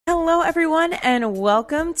Hello, everyone, and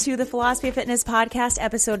welcome to the Philosophy of Fitness podcast,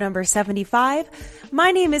 episode number 75.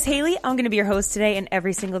 My name is Haley. I'm going to be your host today and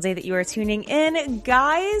every single day that you are tuning in.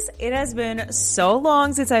 Guys, it has been so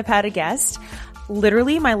long since I've had a guest.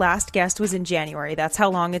 Literally, my last guest was in January. That's how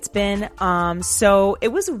long it's been. So it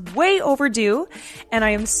was way overdue, and I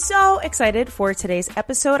am so excited for today's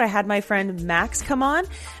episode. I had my friend Max come on,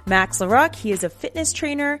 Max Larocque. He is a fitness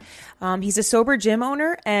trainer. He's a sober gym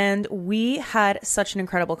owner, and we had such an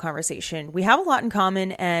incredible conversation. We have a lot in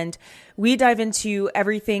common, and we dive into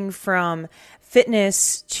everything from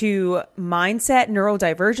fitness to mindset,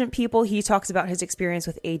 neurodivergent people. He talks about his experience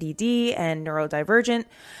with ADD and neurodivergent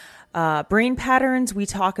brain patterns. We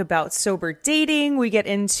talk about sober dating. We get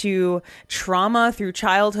into trauma through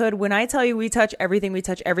childhood. When I tell you we touch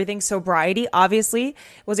everything. Sobriety, obviously,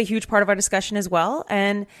 was a huge part of our discussion as well.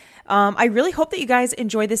 And I really hope that you guys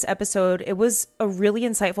enjoy this episode. It was a really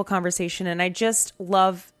insightful conversation, and I just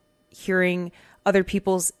love hearing other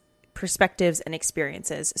people's perspectives and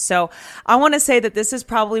experiences. So I want to say that this is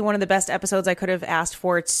probably one of the best episodes I could have asked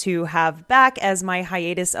for to have back as my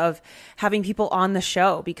hiatus of having people on the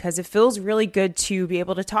show, because it feels really good to be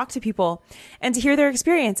able to talk to people and to hear their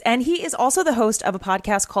experience. And he is also the host of a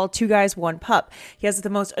podcast called Two Guys, One Pup. He has the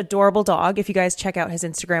most adorable dog. If you guys check out his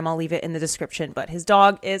Instagram, I'll leave it in the description, but his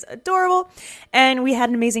dog is adorable, and we had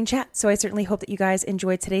an amazing chat. So I certainly hope that you guys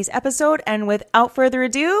enjoyed today's episode. And without further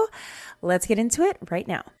ado, let's get into it right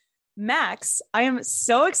now. Max, I am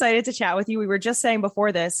so excited to chat with you. We were just saying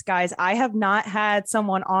before this, guys, I have not had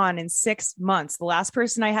someone on in 6 months. The last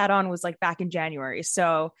person I had on was like back in January.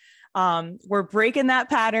 So we're breaking that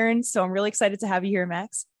pattern. So I'm really excited to have you here,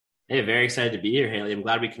 Max. Hey, very excited to be here, Haley. I'm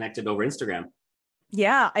glad we connected over Instagram.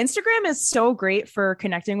 Yeah, Instagram is so great for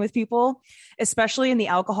connecting with people, especially in the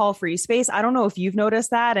alcohol-free space. I don't know if you've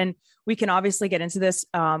noticed that, and we can obviously get into this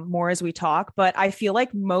more as we talk, but I feel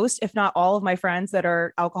like most, if not all of my friends that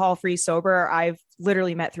are alcohol-free sober, I've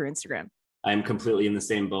literally met through Instagram. I'm completely in the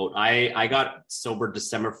same boat. I got sober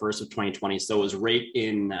December 1st of 2020. So it was right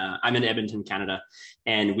in, I'm in Edmonton, Canada,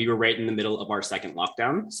 and we were right in the middle of our second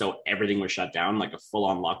lockdown. So everything was shut down, like a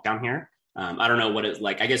full-on lockdown here. I don't know what it's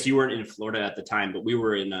like. I guess you weren't in Florida at the time, but we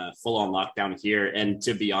were in a full-on lockdown here. And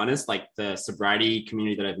to be honest, like the sobriety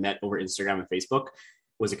community that I've met over Instagram and Facebook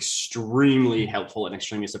was extremely helpful and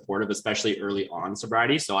extremely supportive, especially early on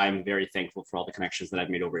sobriety. So I'm very thankful for all the connections that I've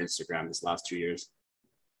made over Instagram this last 2 years.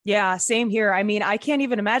 Yeah, same here. I mean, I can't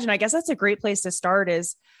even imagine. I guess that's a great place to start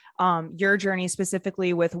is your journey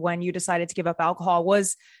specifically with when you decided to give up alcohol.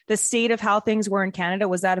 Was the state of how things were in Canada,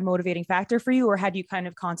 was that a motivating factor for you, or had you kind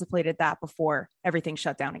of contemplated that before everything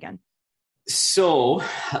shut down again? So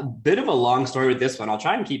a bit of a long story with this one. I'll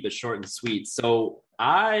try and keep it short and sweet. So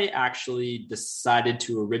I actually decided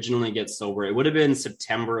to originally get sober. It would have been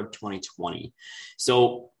September of 2020.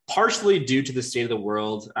 So partially due to the state of the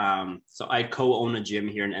world. So I co-own a gym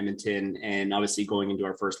here in Edmonton, and obviously going into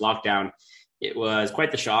our first lockdown, it was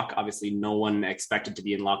quite the shock. Obviously, no one expected to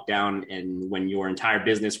be in lockdown. And when your entire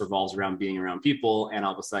business revolves around being around people and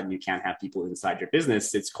all of a sudden you can't have people inside your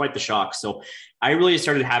business, it's quite the shock. So I really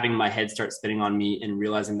started having my head start spinning on me and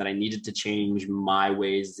realizing that I needed to change my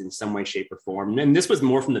ways in some way, shape, or form. And this was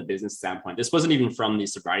more from the business standpoint. This wasn't even from the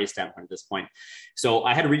sobriety standpoint at this point. So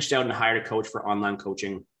I had reached out and hired a coach for online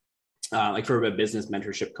coaching. Like for a business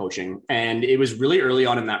mentorship coaching. And it was really early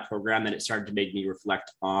on in that program that it started to make me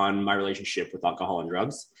reflect on my relationship with alcohol and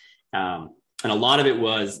drugs. And a lot of it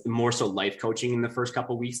was more so life coaching in the first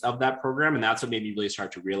couple of weeks of that program. And that's what made me really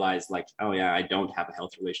start to realize like, oh yeah, I don't have a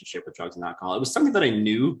healthy relationship with drugs and alcohol. It was something that I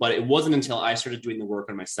knew, but it wasn't until I started doing the work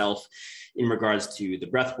on myself in regards to the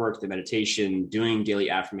breath work, the meditation, doing daily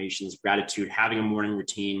affirmations, gratitude, having a morning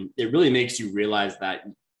routine. It really makes you realize that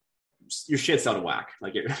your shit's out of whack,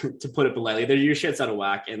 like to put it politely, your shit's out of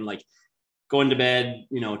whack. And like going to bed,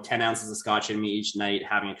 10 ounces of scotch in me each night,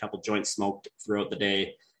 having a couple joints smoked throughout the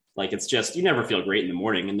day. Like, it's just, you never feel great in the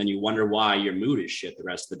morning. And then you wonder why your mood is shit the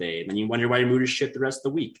rest of the day. And then you wonder why your mood is shit the rest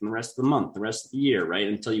of the week and the rest of the month, the rest of the year, right?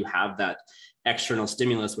 Until you have that external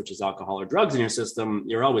stimulus, which is alcohol or drugs in your system,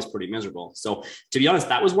 you're always pretty miserable. So to be honest,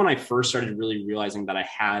 that was when I first started really realizing that I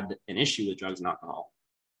had an issue with drugs and alcohol.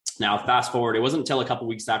 Now, fast forward, it wasn't until a couple of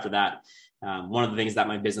weeks after that. One of the things that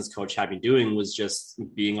my business coach had me doing was just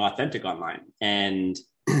being authentic online. And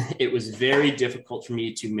it was very difficult for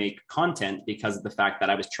me to make content because of the fact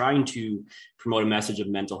that I was trying to promote a message of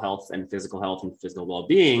mental health and physical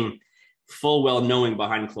well-being, full well knowing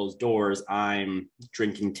behind closed doors, I'm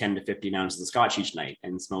drinking 10 to 15 ounces of scotch each night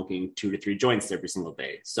and smoking 2 to 3 joints every single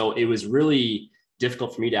day. So it was really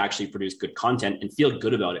difficult for me to actually produce good content and feel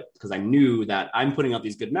good about it because I knew that I'm putting out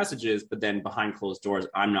these good messages, but then behind closed doors,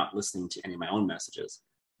 I'm not listening to any of my own messages.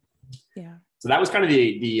 Yeah. So that was kind of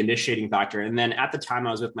the initiating factor. And then at the time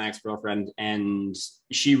I was with my ex-girlfriend, and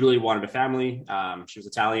she really wanted a family. She was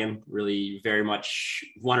Italian, really very much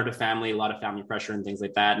wanted a family, a lot of family pressure and things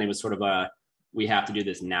like that. And it was sort of we have to do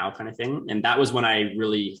this now kind of thing. And that was when I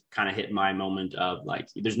really kind of hit my moment of like,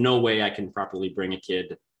 there's no way I can properly bring a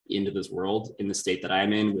kid into this world in the state that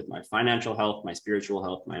I'm in, with my financial health, my spiritual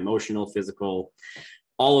health, my emotional, physical,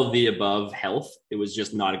 all of the above health. It was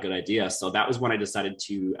just not a good idea. So that was when I decided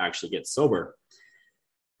to actually get sober.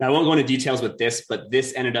 Now, I won't go into details with this, but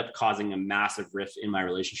this ended up causing a massive rift in my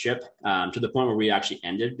relationship, to the point where we actually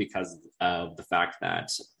ended because of the fact that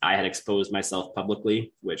I had exposed myself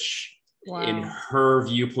publicly, which in her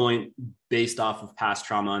viewpoint, based off of past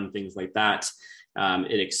trauma and things like that,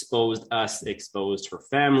 it exposed us, exposed her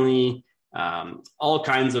family, all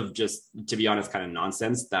kinds of, just, to be honest, kind of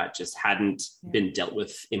nonsense that just hadn't been dealt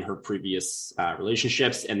with in her previous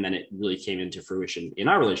relationships. And then it really came into fruition in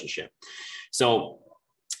our relationship. So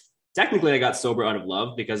technically I got sober out of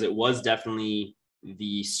love, because it was definitely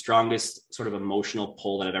the strongest sort of emotional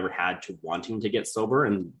pull that I've ever had to wanting to get sober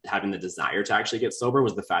and having the desire to actually get sober,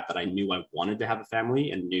 was the fact that I knew I wanted to have a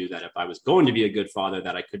family, and knew that if I was going to be a good father,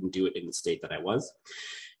 that I couldn't do it in the state that I was.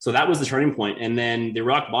 So that was the turning point. And then the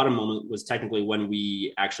rock bottom moment was technically when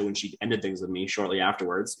she ended things with me shortly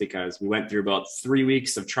afterwards, because we went through about 3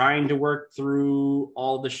 weeks of trying to work through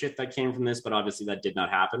all the shit that came from this, but obviously that did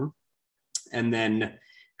not happen. And then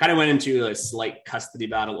kind of went into a slight custody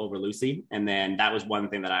battle over Lucy. And then that was one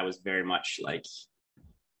thing that I was very much like,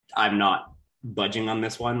 I'm not budging on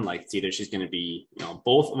this one. Like, it's either she's going to be,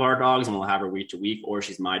 both of our dogs and we'll have her week to week, or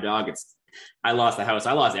she's my dog. I lost the house.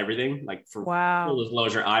 I lost everything. Like, for full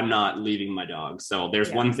disclosure, I'm not leaving my dog. So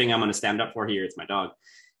there's one thing I'm going to stand up for here. It's my dog.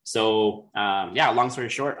 So long story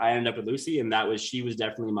short, I ended up with Lucy, and she was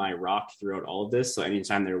definitely my rock throughout all of this. So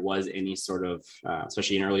anytime there was any sort of,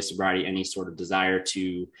 especially in early sobriety, any sort of desire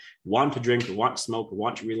to want to drink or want to smoke or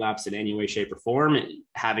want to relapse in any way, shape, or form,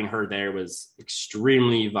 having her there was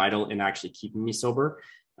extremely vital in actually keeping me sober.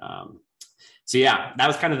 So that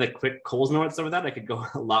was kind of the quick Coles notes over that. I could go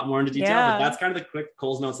a lot more into detail, but that's kind of the quick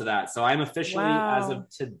Coles notes of that. So I'm officially, as of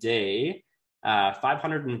today,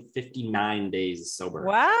 559 days sober.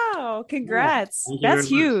 Wow. Congrats. That's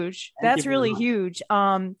huge. That's really huge.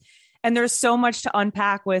 And there's so much to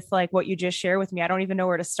unpack with like what you just shared with me. I don't even know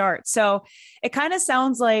where to start. So it kind of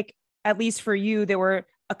sounds like, at least for you, there were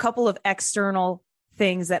a couple of external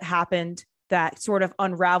things that happened that sort of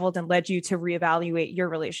unraveled and led you to reevaluate your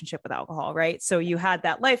relationship with alcohol, right? So you had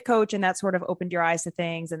that life coach, and that sort of opened your eyes to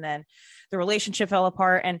things, and then the relationship fell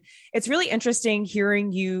apart. And it's really interesting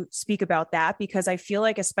hearing you speak about that, because I feel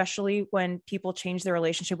like, especially when people change their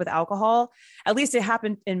relationship with alcohol, at least it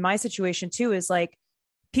happened in my situation too, is like,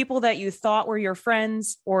 people that you thought were your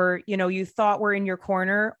friends, or, you thought were in your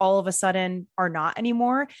corner, all of a sudden are not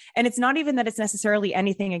anymore. And it's not even that it's necessarily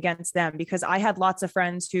anything against them, because I had lots of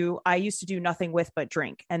friends who I used to do nothing with but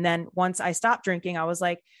drink. And then once I stopped drinking, I was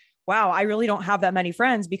like, wow, I really don't have that many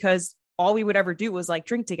friends, because all we would ever do was like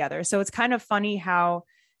drink together. So it's kind of funny how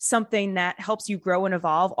something that helps you grow and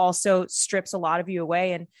evolve also strips a lot of you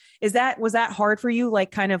away. And was that hard for you, like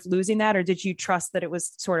kind of losing that, or did you trust that it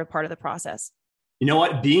was sort of part of the process? You know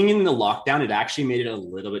what? Being in the lockdown, it actually made it a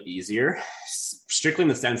little bit easier, strictly in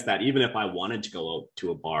the sense that even if I wanted to go out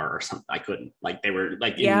to a bar or something, I couldn't. Like, they were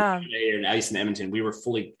like in Ice and Edmonton,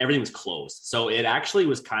 everything was closed. So it actually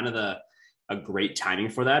was kind of a great timing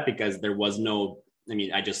for that, because there was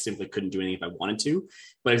I just simply couldn't do anything if I wanted to.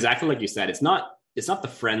 But exactly like you said, it's not the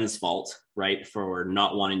friend's fault, right, for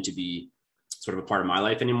not wanting to be sort of a part of my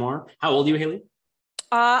life anymore. How old are you, Haley?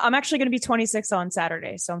 I'm actually going to be 26 on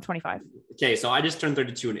Saturday. So I'm 25. Okay. So I just turned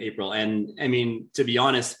 32 in April. And to be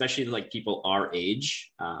honest, especially like people our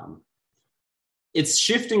age, it's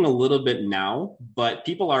shifting a little bit now, but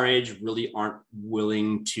people our age really aren't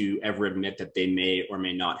willing to ever admit that they may or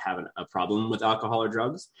may not have a problem with alcohol or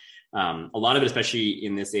drugs. A lot of it, especially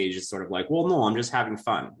in this age, is sort of like, well, no, I'm just having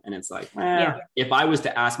fun. And it's like, if I was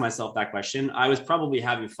to ask myself that question, I was probably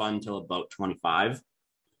having fun till about 25.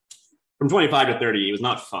 From 25 to 30, it was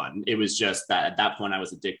not fun. It was just that at that point I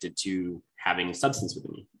was addicted to having substance with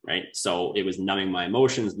me, right? So it was numbing my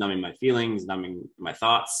emotions, numbing my feelings, numbing my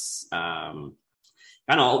thoughts, kind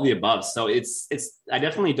of all the above. So I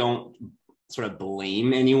definitely don't sort of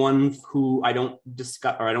blame anyone who I don't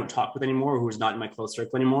discuss or I don't talk with anymore, or who's not in my close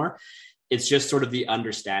circle anymore. It's just sort of the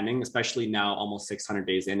understanding, especially now almost 600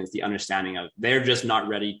 days in, is the understanding of they're just not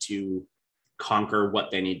ready to conquer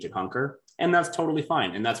what they need to conquer. And that's totally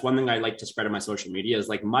fine. And that's one thing I like to spread on my social media is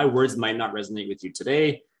like, my words might not resonate with you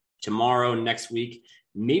today, tomorrow, next week,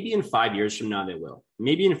 Maybe in 5 years from now, they will.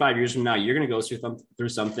 Maybe in 5 years from now, you're going to go through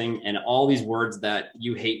something, and all these words that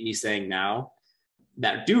you hate me saying now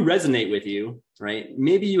that do resonate with you, right?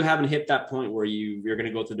 Maybe you haven't hit that point where you're going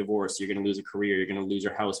to go through divorce, you're going to lose a career, you're going to lose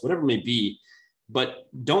your house, whatever it may be. But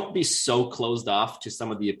don't be so closed off to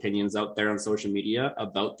some of the opinions out there on social media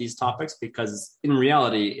about these topics, because in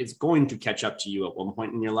reality, it's going to catch up to you at one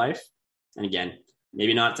point in your life. And again,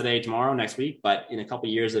 maybe not today, tomorrow, next week, but in a couple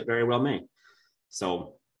of years, it very well may.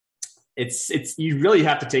 So it's you really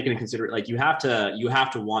have to take into consideration, like you have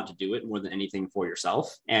to want to do it more than anything for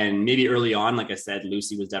yourself. And maybe early on, like I said,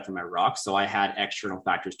 Lucy was definitely my rock. So I had external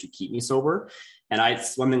factors to keep me sober. And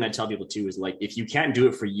one thing I tell people too is, like, if you can't do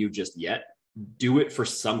it for you just yet, do it for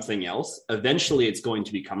something else. Eventually it's going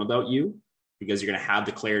to become about you, because you're going to have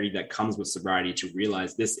the clarity that comes with sobriety to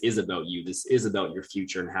realize this is about you. This is about your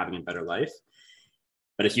future and having a better life.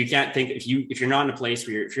 But if you can't think, if you're not in a place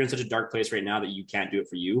where if you're in such a dark place right now that you can't do it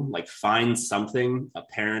for you, like, find something, a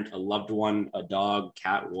parent, a loved one, a dog,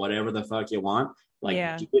 cat, whatever the fuck you want,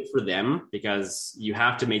 like, do it for them, because you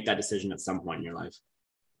have to make that decision at some point in your life.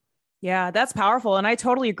 Yeah, that's powerful. And I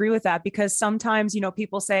totally agree with that, because sometimes,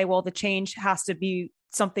 people say, well, the change has to be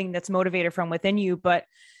something that's motivated from within you. But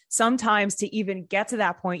sometimes to even get to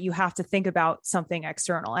that point, you have to think about something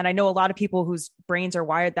external. And I know a lot of people whose brains are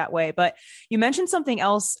wired that way. But you mentioned something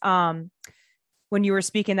else when you were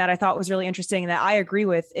speaking that I thought was really interesting, that I agree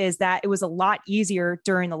with, is that it was a lot easier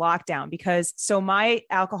during the lockdown, because my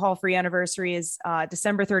alcohol-free anniversary is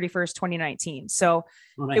December 31st, 2019. So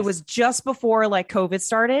nice. It was just before like COVID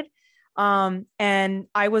started. And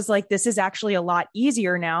I was like, this is actually a lot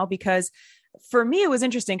easier now, because for me, it was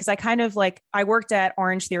interesting because I kind of I worked at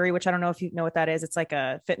Orange Theory, which I don't know if you know what that is. It's like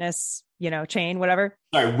a fitness, chain, whatever.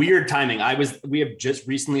 Sorry, weird timing. We have just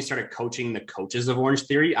recently started coaching the coaches of Orange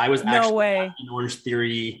Theory. I was actually in Orange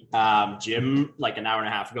Theory gym like an hour and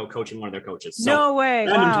a half ago, coaching one of their coaches. So, no way.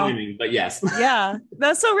 Random timing, but yes. Yeah,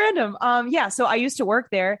 that's so random. So I used to work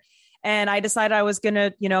there. And I decided I was going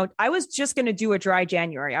to, I was just going to do a dry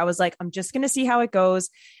January. I was like, I'm just going to see how it goes.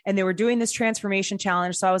 And they were doing this transformation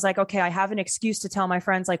challenge. So I was like, okay, I have an excuse to tell my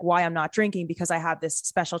friends like why I'm not drinking, because I have this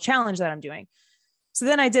special challenge that I'm doing. So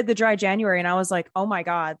then I did the dry January, and I was like, oh my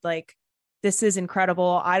God, like, this is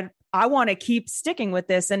incredible. I want to keep sticking with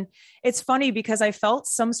this. And it's funny because I felt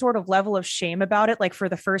some sort of level of shame about it. Like for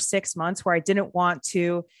the first 6 months, where I didn't want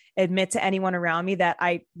to admit to anyone around me that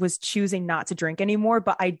I was choosing not to drink anymore.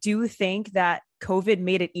 But I do think that COVID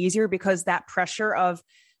made it easier, because that pressure of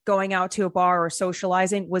going out to a bar or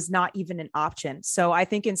socializing was not even an option. So I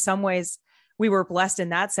think in some ways we were blessed in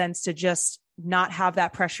that sense to just not have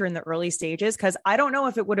that pressure in the early stages. Cause I don't know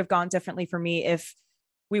if it would have gone differently for me if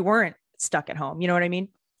we weren't stuck at home. You know what I mean?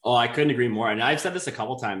 Oh, I couldn't agree more. And I've said this a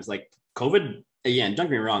couple of times, like COVID, again, don't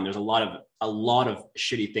get me wrong, there's a lot of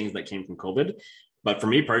shitty things that came from COVID. But for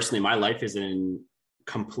me personally, my life is in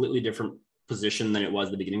a completely different position than it was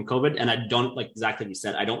at the beginning of COVID. And I don't, like exactly what you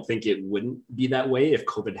said, I don't think it wouldn't be that way if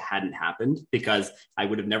COVID hadn't happened, because I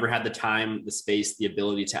would have never had the time, the space, the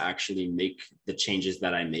ability to actually make the changes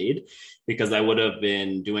that I made, because I would have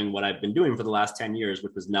been doing what I've been doing for the last 10 years,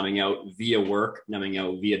 which was numbing out via work, numbing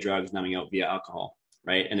out via drugs, numbing out via alcohol.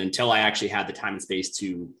 Right. And until I actually had the time and space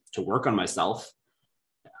to work on myself,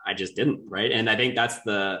 I just didn't. Right. And I think that's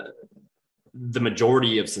the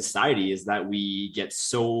majority of society, is that we get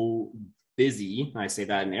so busy. I say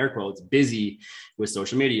that in air quotes, busy with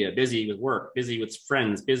social media, busy with work, busy with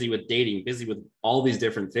friends, busy with dating, busy with all these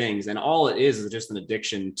different things. And all it is just an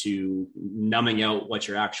addiction to numbing out what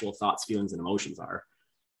your actual thoughts, feelings, and emotions are.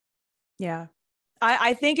 Yeah.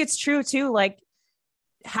 I think it's true too. Like,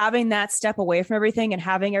 having that step away from everything and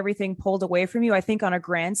having everything pulled away from you, I think on a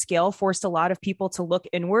grand scale forced a lot of people to look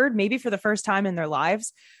inward, maybe for the first time in their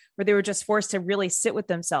lives, where they were just forced to really sit with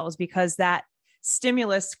themselves, because that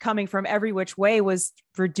stimulus coming from every which way was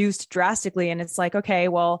reduced drastically. And it's like, okay,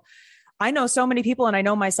 well, I know so many people, and I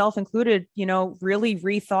know myself included, really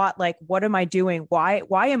rethought, like, what am I doing? Why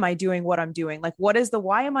am I doing what I'm doing? Like,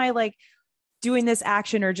 why am I like doing this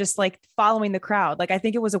action, or just like following the crowd? Like, I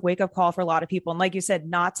think it was a wake up call for a lot of people. And like you said,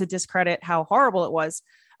 not to discredit how horrible it was.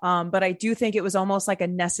 But I do think it was almost like a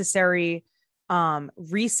necessary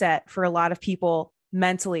reset for a lot of people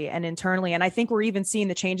mentally and internally. And I think we're even seeing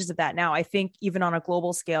the changes of that now. I think even on a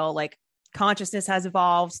global scale, like consciousness has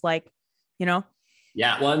evolved,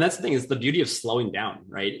 Yeah. Well, and that's the thing, is the beauty of slowing down,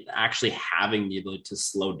 right? Actually having the ability to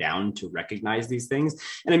slow down to recognize these things.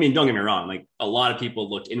 And I mean, don't get me wrong, like a lot of people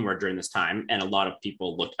looked inward during this time, and a lot of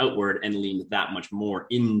people looked outward and leaned that much more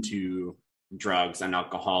into drugs and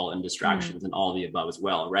alcohol and distractions and all the above as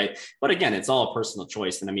well. Right. But again, it's all a personal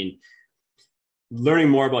choice. And I mean, learning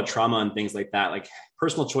more about trauma and things like that, like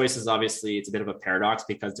personal choices, obviously it's a bit of a paradox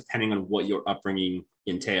because depending on what your upbringing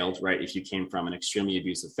entailed, right? If you came from an extremely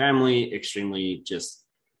abusive family, extremely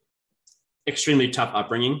tough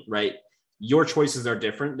upbringing, right? Your choices are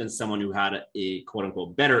different than someone who had a quote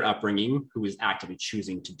unquote better upbringing who is actively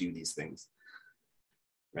choosing to do these things.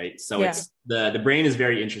 Right. So it's the brain is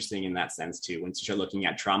very interesting in that sense too. Once you start looking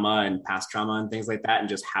at trauma and past trauma and things like that, and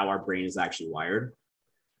just how our brain is actually wired.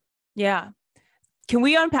 Yeah. Can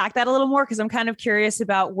we unpack that a little more? Because I'm kind of curious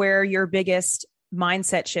about where your biggest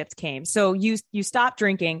mindset shift came. So you stopped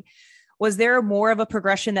drinking. Was there more of a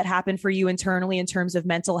progression that happened for you internally in terms of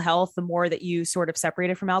mental health, the more that you sort of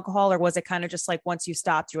separated from alcohol? Or was it kind of just like once you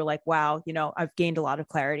stopped, you were like, wow, I've gained a lot of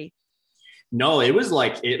clarity? No, it was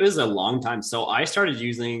a long time. So I started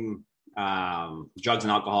using drugs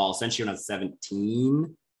and alcohol essentially when I was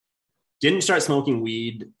 17. Didn't start smoking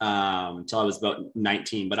weed until I was about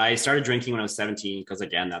 19, but I started drinking when I was 17 because,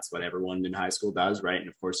 again, that's what everyone in high school does, right? And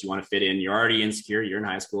of course, you want to fit in. You're already insecure. You're in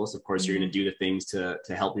high school, so of course, you're going to do the things to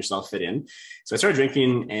help yourself fit in. So I started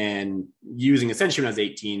drinking and using essentially when I was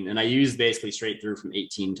 18, and I used basically straight through from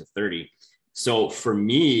 18 to 30. So for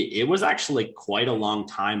me, it was actually quite a long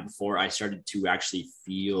time before I started to actually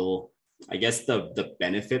feel, I guess, the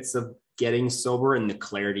benefits of getting sober and the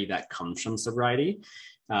clarity that comes from sobriety.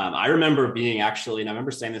 I remember and I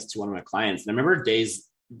remember saying this to one of my clients, and I remember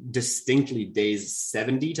distinctly days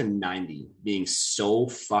 70 to 90 being so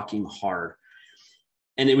fucking hard.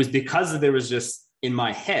 And it was because there was just in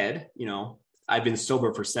my head, I've been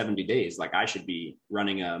sober for 70 days. Like I should be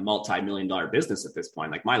running a multi-million-dollar business at this point.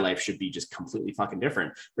 Like my life should be just completely fucking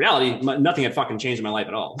different. Reality, nothing had fucking changed in my life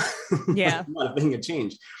at all. Yeah. Not a thing had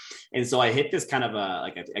changed. And so I hit this kind of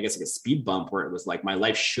I guess a speed bump where it was like, my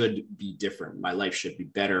life should be different. My life should be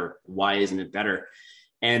better. Why isn't it better?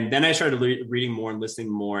 And then I started reading more and listening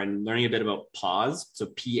more and learning a bit about PAWS. So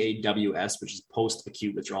PAWS, which is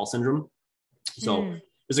post-acute withdrawal syndrome. So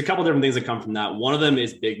there's a couple different things that come from that. One of them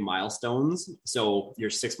is big milestones. So your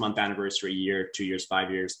 6-month anniversary, year, 2 years,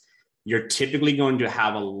 5 years, you're typically going to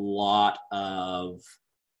have a lot of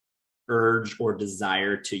urge or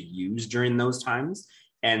desire to use during those times.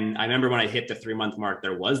 And I remember when I hit the 3-month mark,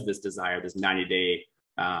 there was this desire, this 90-day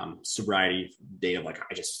sobriety date of like,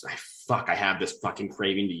 I have this fucking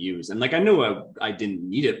craving to use. And like, I knew I didn't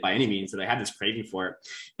need it by any means, but I had this craving for it.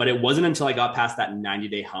 But it wasn't until I got past that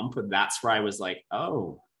 90-day hump, that's where I was like,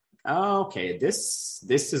 oh, okay, this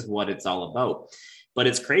is what it's all about. But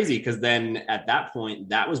it's crazy because then at that point,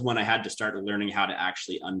 that was when I had to start learning how to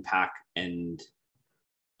actually unpack and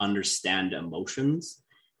understand emotions,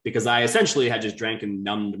 because I essentially had just drank and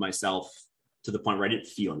numbed myself to the point where I didn't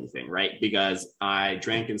feel anything, right? Because I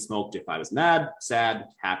drank and smoked if I was mad, sad,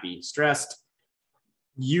 happy, stressed.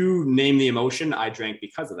 You name the emotion, I drank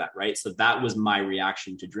because of that, right? So that was my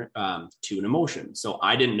reaction to an emotion. So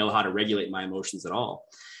I didn't know how to regulate my emotions at all.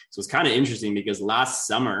 So it's kind of interesting because last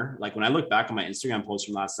summer, like when I look back on my Instagram post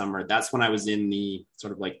from last summer, that's when I was in the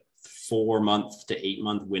sort of like 4-month to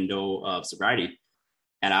 8-month window of sobriety.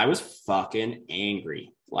 And I was fucking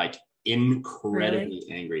angry, like incredibly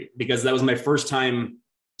angry, because that was my first time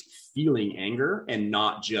feeling anger and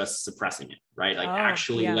not just suppressing it, right? Like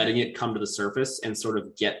actually letting it come to the surface and sort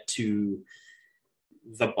of get to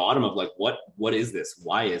the bottom of like, what is this?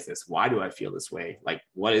 Why is this? Why do I feel this way? Like,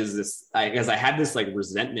 what is this? Because I had this like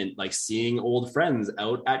resentment, like seeing old friends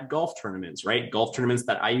out at golf tournaments, right? Golf tournaments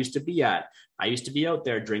that I used to be at. I used to be out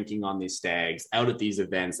there drinking on these stags, out at these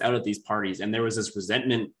events, out at these parties. And there was this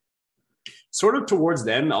resentment sort of towards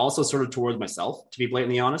them, also sort of towards myself, to be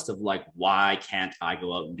blatantly honest, of like, why can't I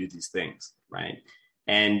go out and do these things, right?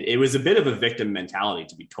 And it was a bit of a victim mentality,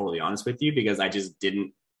 to be totally honest with you, because I just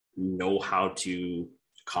didn't know how to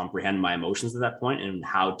comprehend my emotions at that point and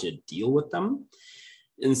how to deal with them.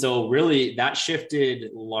 And so really that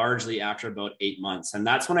shifted largely after about 8 months. And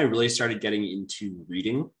that's when I really started getting into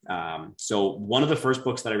reading. So one of the first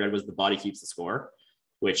books that I read was The Body Keeps the Score,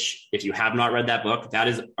 which if you have not read that book, that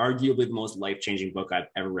is arguably the most life-changing book I've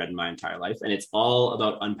ever read in my entire life. And it's all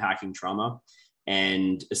about unpacking trauma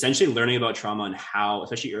and essentially learning about trauma and how,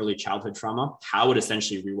 especially early childhood trauma, how it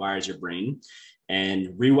essentially rewires your brain and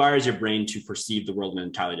rewires your brain to perceive the world in an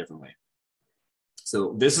entirely different way.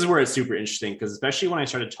 So this is where it's super interesting, because especially when I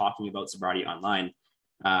started talking about sobriety online,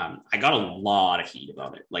 I got a lot of heat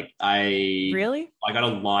about it. Like I got a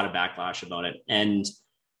lot of backlash about it. And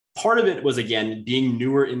part of it was, again, being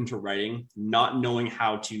newer into writing, not knowing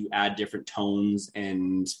how to add different tones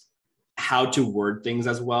and how to word things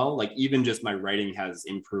as well. Like even just my writing has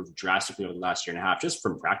improved drastically over the last year and a half, just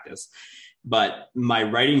from practice. But my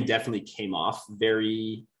writing definitely came off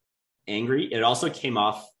very angry. It also came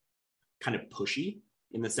off kind of pushy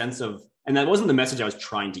in the sense of, and that wasn't the message I was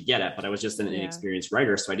trying to get at, but I was just an inexperienced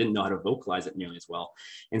writer. So I didn't know how to vocalize it nearly as well.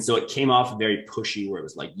 And so it came off very pushy where it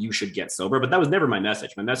was like, you should get sober, but that was never my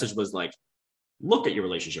message. My message was like, look at your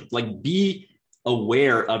relationship, like be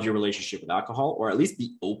aware of your relationship with alcohol, or at least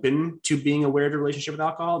be open to being aware of your relationship with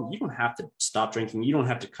alcohol. You don't have to stop drinking. You don't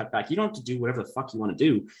have to cut back. You don't have to do whatever the fuck you want to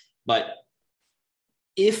do. But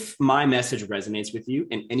if my message resonates with you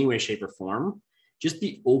in any way, shape, or form, just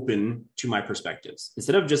be open to my perspectives.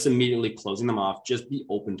 Instead of just immediately closing them off, just be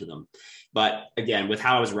open to them. But again, with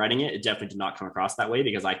how I was writing it, it definitely did not come across that way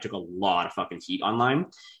because I took a lot of fucking heat online.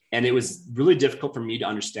 And it was really difficult for me to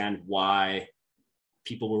understand why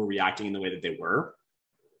people were reacting in the way that they were.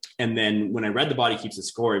 And then when I read The Body Keeps the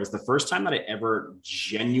Score, it was the first time that I ever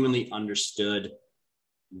genuinely understood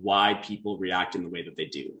why people react in the way that they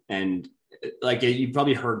do. And like, you've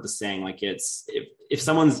probably heard the saying, like, it's if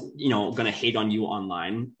someone's, you know, going to hate on you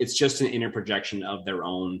online, it's just an inner projection of their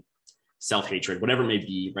own self-hatred, whatever it may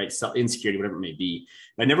be, right? Insecurity, whatever it may be.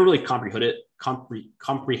 But I never really comprehended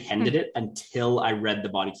it until I read The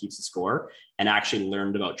Body Keeps the Score and actually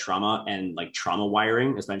learned about trauma and like trauma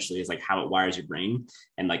wiring, essentially, is like how it wires your brain.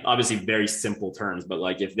 And like, obviously very simple terms, but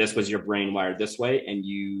like if this was your brain wired this way and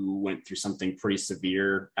you went through something pretty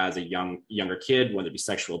severe as a younger kid, whether it be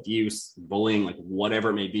sexual abuse, bullying, like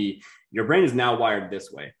whatever it may be, your brain is now wired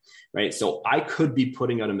this way, right? So I could be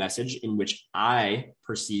putting out a message in which I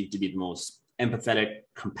perceive to be the most empathetic,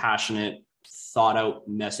 compassionate, thought out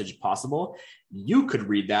message possible. You could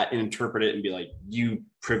read that and interpret it and be like, you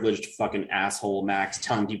privileged fucking asshole, Max,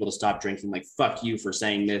 telling people to stop drinking, like, fuck you for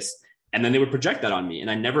saying this. And then they would project that on me.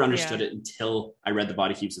 And I never understood it until I read The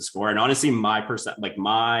Body Keeps the Score. And honestly, my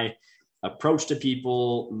approach to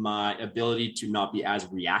people, my ability to not be as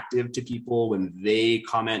reactive to people when they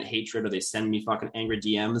comment hatred or they send me fucking angry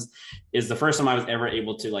DMs is the first time I was ever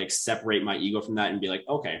able to like separate my ego from that and be like,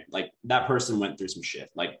 okay, like that person went through some shit.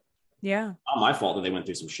 Like, not my fault that they went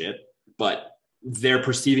through some shit, but they're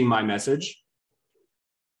perceiving my message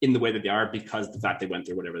in the way that they are because the fact they went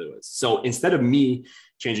through whatever it was. So instead of me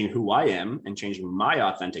changing who I am and changing my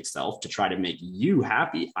authentic self to try to make you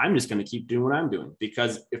happy, I'm just going to keep doing what I'm doing.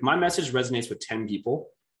 Because if my message resonates with 10 people,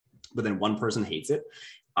 but then one person hates it,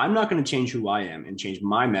 I'm not going to change who I am and change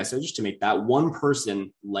my message to make that one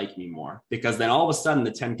person like me more. Because then all of a sudden, the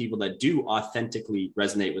 10 people that do authentically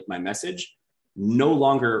resonate with my message no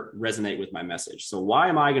longer resonate with my message. So why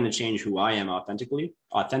am I going to change who I am authentically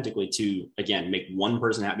to, again, make one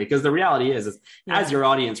person happy? Because the reality is as your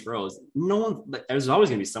audience grows, there's always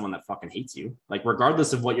going to be someone that fucking hates you. Like,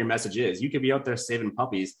 regardless of what your message is, you could be out there saving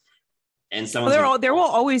puppies and someone, there will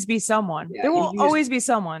always be someone. There will always be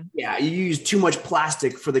someone. Yeah. You use too much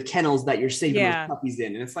plastic for the kennels that you're saving those puppies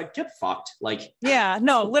in. And it's like, get fucked. Like,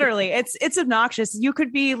 no, literally it's obnoxious. You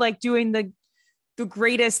could be like doing the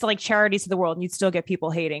greatest like charities to the world and you'd still get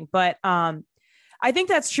people hating. But I think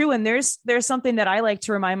that's true. And there's something that I like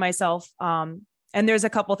to remind myself. And there's a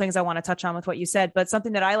couple things I want to touch on with what you said, but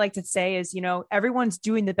something that I like to say is, you know, everyone's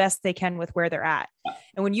doing the best they can with where they're at.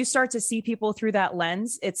 And when you start to see people through that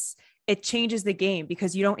lens, it changes the game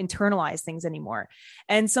because you don't internalize things anymore.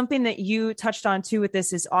 And something that you touched on too with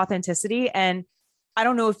this is authenticity. And I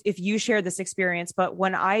don't know if you shared this experience, but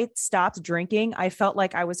when I stopped drinking, I felt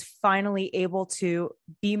like I was finally able to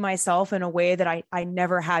be myself in a way that I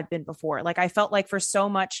never had been before. Like, I felt like for so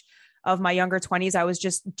much of my younger 20s, I was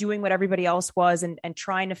just doing what everybody else was and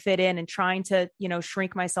trying to fit in and trying to, you know,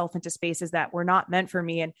 shrink myself into spaces that were not meant for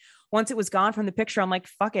me. And once it was gone from the picture, I'm like,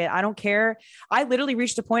 fuck it. I don't care. I literally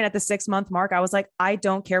reached a point at the 6-month mark. I was like, I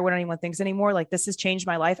don't care what anyone thinks anymore. Like, this has changed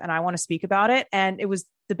my life and I want to speak about it. And it was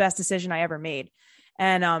the best decision I ever made.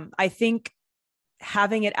 And I think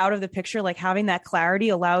having it out of the picture, like having that clarity,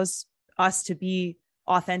 allows us to be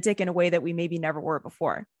authentic in a way that we maybe never were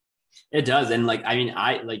before. It does. And like, I mean,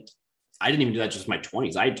 I didn't even do that just in my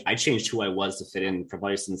 20s. I changed who I was to fit in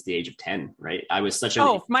probably since the age of 10, right? I was such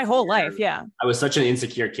my whole life. Yeah. I was such an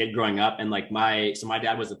insecure kid growing up. And like my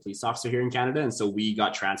dad was a police officer here in Canada. And so we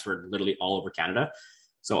got transferred literally all over Canada.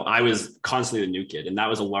 So I was constantly the new kid. And that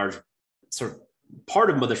was a large sort of part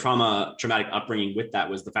of the traumatic upbringing with that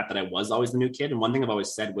was the fact that I was always the new kid. And one thing I've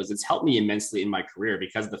always said was it's helped me immensely in my career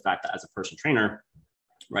because of the fact that as a personal trainer,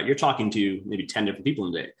 right, you're talking to maybe 10 different people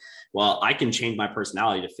in a day. Well, I can change my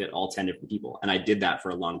personality to fit all 10 different people. And I did that for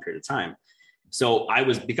a long period of time. So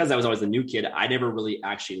because I was always the new kid, I never really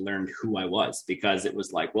actually learned who I was, because it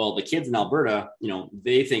was like, well, the kids in Alberta,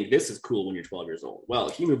 they think this is cool when you're 12 years old. Well,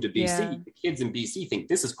 if you move to BC, the kids in BC think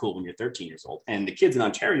this is cool when you're 13 years old. And the kids in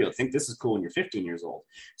Ontario think this is cool when you're 15 years old.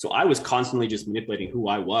 So I was constantly just manipulating who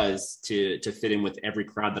I was to fit in with every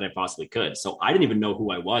crowd that I possibly could. So I didn't even know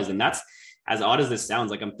who I was. And that's, as odd as this sounds,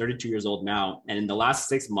 like I'm 32 years old now. And in the last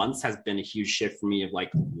 6 months has been a huge shift for me of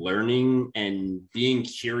like learning and being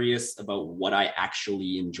curious about what I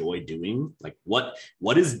actually enjoy doing. Like what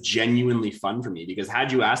is genuinely fun for me? Because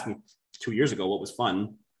had you asked me 2 years ago what was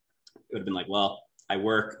fun, it would have been like, well, I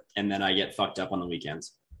work and then I get fucked up on the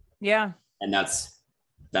weekends. Yeah. And that's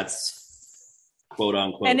quote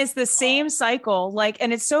unquote. And it's the same cycle.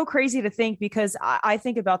 And it's so crazy to think, because I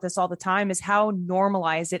think about this all the time, is how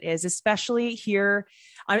normalized it is, especially here.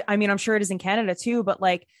 I mean, I'm sure it is in Canada too, but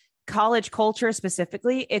like college culture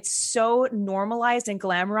specifically, it's so normalized and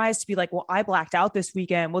glamorized to be like, well, I blacked out this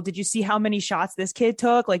weekend. Well, did you see how many shots this kid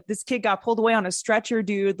took? Like this kid got pulled away on a stretcher,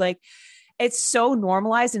 dude. Like it's so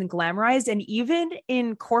normalized and glamorized. And even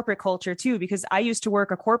in corporate culture too, because I used to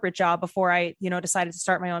work a corporate job before I, decided to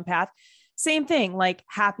start my own path. Same thing, like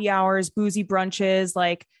happy hours, boozy brunches,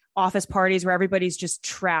 like office parties where everybody's just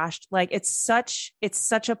trashed. Like it's such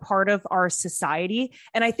a part of our society.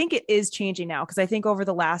 And I think it is changing now, because I think over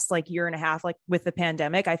the last like year and a half, like with the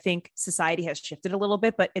pandemic, I think society has shifted a little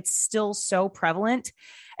bit, but it's still so prevalent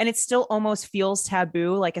and it still almost feels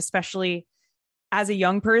taboo, like especially as a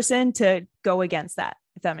young person, to go against that,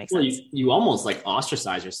 if that makes sense. You almost like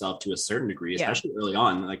ostracize yourself to a certain degree, especially early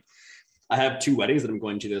on. Like I have 2 weddings that I'm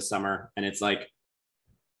going to this summer, and it's like,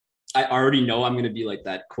 I already know I'm going to be like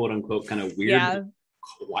that quote unquote kind of weird. Yeah.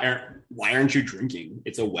 Why aren't you drinking?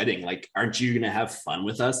 It's a wedding. Like, aren't you going to have fun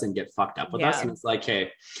with us and get fucked up with us? And it's like, hey,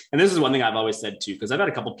 and this is one thing I've always said too, because I've had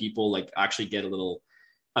a couple people like actually get a little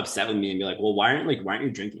upset with me and be like, well, why aren't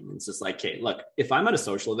you drinking? And it's just like, hey, look, if I'm at a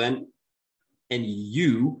social event and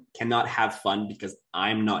you cannot have fun because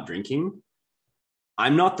I'm not drinking,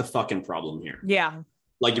 I'm not the fucking problem here. Yeah.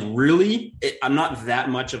 Like really, I'm not that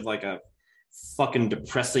much of like a fucking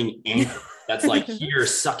depressing anchor that's like here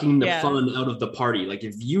sucking the fun out of the party. Like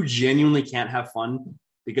if you genuinely can't have fun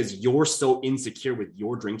because you're so insecure with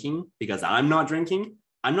your drinking because I'm not drinking,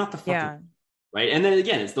 I'm not the fucking right. And then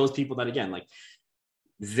again, it's those people that again, like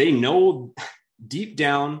they know deep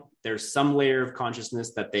down there's some layer of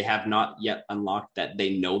consciousness that they have not yet unlocked, that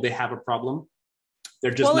they know they have a problem.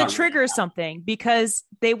 They're just it triggers something, because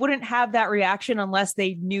they wouldn't have that reaction unless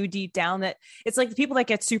they knew deep down that it's like the people that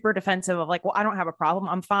get super defensive of like, well, I don't have a problem.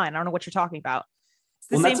 I'm fine. I don't know what you're talking about. It's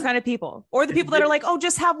the same kind of people, or the people that are like, oh,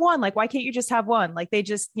 just have one. Like, why can't you just have one? Like they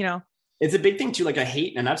just, it's a big thing too. Like I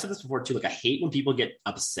hate, and I've said this before too, like I hate when people get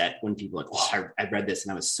upset when people are like, oh, I read this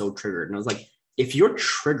and I was so triggered. And I was like, if you're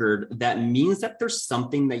triggered, that means that there's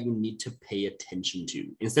something that you need to pay attention to,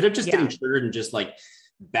 instead of just getting triggered and just like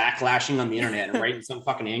backlashing on the internet and writing some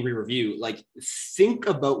fucking angry review. Like think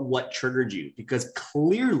about what triggered you, because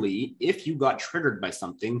clearly if you got triggered by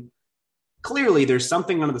something, clearly there's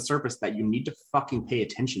something under the surface that you need to fucking pay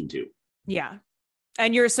attention to. Yeah.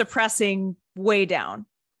 And you're suppressing way down.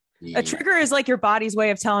 A trigger is like your body's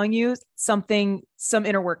way of telling you some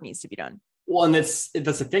inner work needs to be done. Well, and that's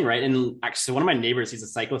the thing, right? And actually, one of my neighbors, he's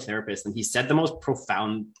a psychotherapist, and he said the most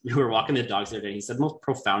profound, we were walking the dogs the other day, he said the most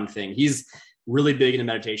profound thing. He's really big into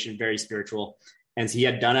meditation, very spiritual. And so he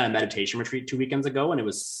had done a meditation retreat 2 weekends ago. And it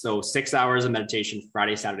was 6 hours of meditation,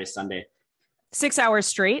 Friday, Saturday, Sunday. 6 hours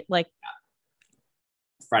straight? Like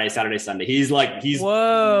Friday, Saturday, Sunday.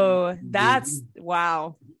 Whoa,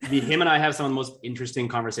 wow. Him and I have some of the most interesting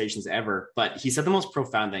conversations ever, but he said the most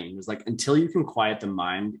profound thing. He was like, until you can quiet the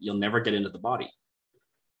mind, you'll never get into the body.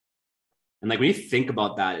 And like, when you think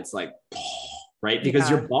about that, it's like, right? Because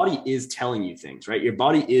your body is telling you things, right? Your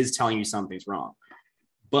body is telling you something's wrong.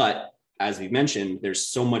 But as we mentioned, there's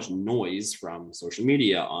so much noise from social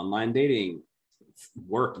media, online dating,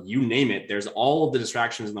 work, you name it. There's all of the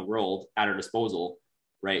distractions in the world at our disposal,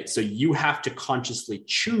 right? So you have to consciously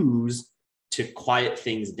choose to quiet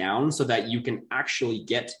things down so that you can actually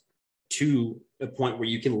get to a point where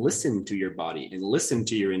you can listen to your body and listen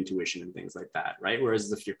to your intuition and things like that, right?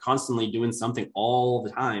 Whereas if you're constantly doing something all the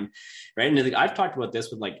time, right? And I've talked about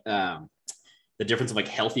this with like the difference of like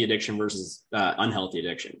healthy addiction versus unhealthy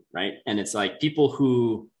addiction, right? And it's like people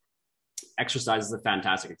who exercise is a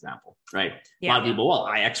fantastic example, right? A lot of people, well,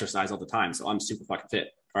 I exercise all the time, so I'm super fucking fit,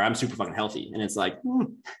 or I'm super fucking healthy. And it's like,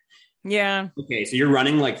 Yeah. Okay, so you're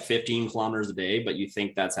running like 15 kilometers a day, but you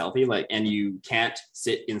think that's healthy, like, and you can't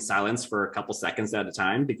sit in silence for a couple seconds at a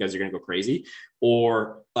time because you're gonna go crazy.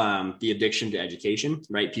 Or the addiction to education,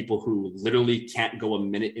 right? People who literally can't go a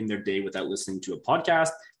minute in their day without listening to a podcast,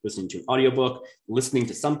 listening to an audiobook, listening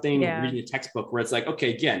to something, Yeah. reading a textbook, where it's like,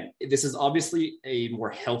 okay, again, this is obviously a more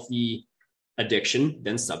healthy addiction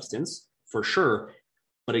than substance for sure.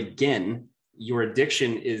 But again, your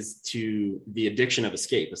addiction is to the addiction of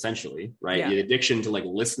escape, essentially, right? Yeah. The addiction to like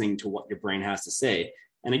listening to what your brain has to say.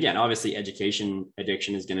 And again, obviously, education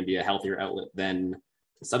addiction is going to be a healthier outlet than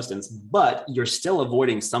substance, but you're still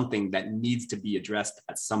avoiding something that needs to be addressed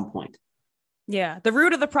at some point. Yeah. The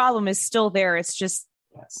root of the problem is still there. It's just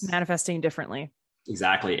Yes, manifesting differently.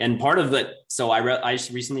 exactly. And part of it, so I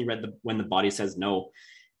just recently read When the Body Says No,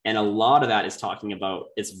 and a lot of that is talking about,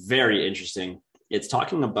 it's very interesting. It's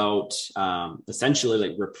talking about essentially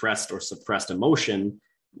like repressed or suppressed emotion,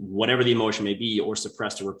 whatever the emotion may be, or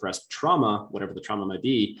suppressed or repressed trauma, whatever the trauma might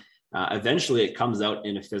be. Eventually, it comes out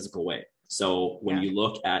in a physical way. So when you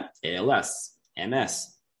look at ALS,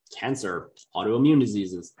 MS, cancer, autoimmune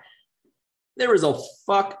diseases, there is a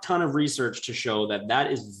fuck ton of research to show that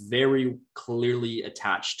that is very clearly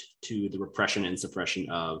attached to the repression and suppression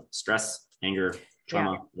of stress, anger,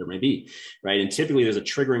 trauma, there may be, right? And typically there's a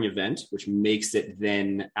triggering event, which makes it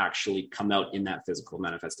then actually come out in that physical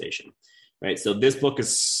manifestation, right? So this book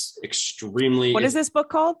is extremely... What is this book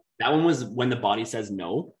called? That one was When the Body Says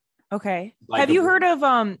No. Okay. Have you heard of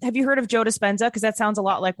Joe Dispenza? Because that sounds a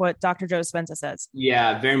lot like what Dr. Joe Dispenza says.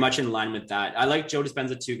 Yeah, very much in line with that. I like Joe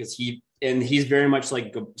Dispenza too, because he's very much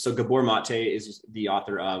like, so Gabor Mate is the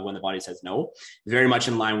author of When the Body Says No, very much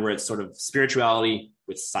in line where it's sort of spirituality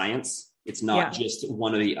with science. It's not just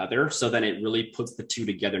one or the other. So then it really puts the two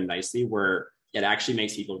together nicely, where it actually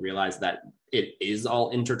makes people realize that it is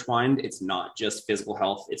all intertwined. It's not just physical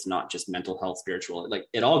health. It's not just mental health, spiritual, like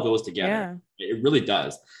it all goes together. Yeah. It really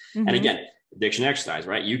does. Mm-hmm. And again, addiction exercise,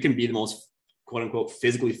 right? You can be the most quote unquote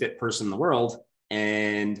physically fit person in the world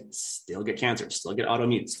and still get cancer, still get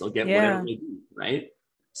autoimmune, still get whatever it may be, right?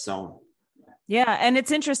 So yeah. And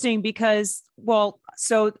it's interesting because,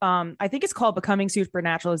 I think it's called Becoming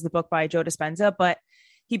Supernatural is the book by Joe Dispenza, but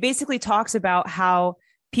he basically talks about how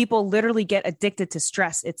people literally get addicted to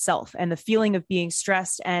stress itself and the feeling of being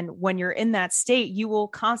stressed. And when you're in that state, you will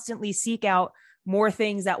constantly seek out more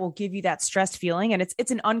things that will give you that stressed feeling. And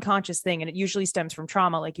it's an unconscious thing. And it usually stems from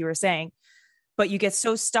trauma, like you were saying, but you get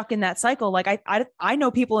so stuck in that cycle. Like I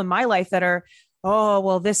know people in my life that are, oh,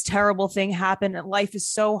 well, this terrible thing happened and life is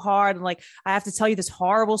so hard. And like, I have to tell you this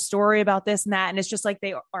horrible story about this and that. And it's just like,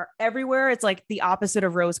 they are everywhere. It's like the opposite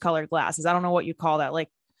of rose colored glasses. I don't know what you call that. Like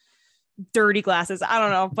dirty glasses. I don't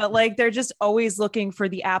know, but like, they're just always looking for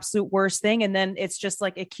the absolute worst thing. And then it's just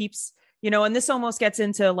like, it keeps, and this almost gets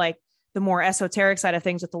into like the more esoteric side of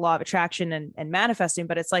things with the law of attraction and manifesting,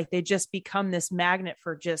 but it's like, they just become this magnet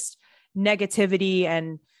for just negativity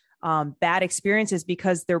and bad experiences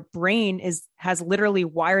because their brain has literally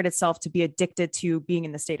wired itself to be addicted to being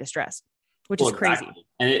in the state of stress, which is crazy.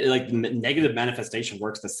 And like negative manifestation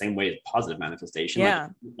works the same way as positive manifestation. Yeah.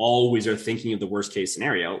 Like, you always are thinking of the worst case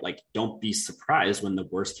scenario. Like, don't be surprised when the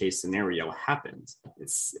worst case scenario happens.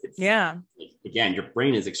 It's again, your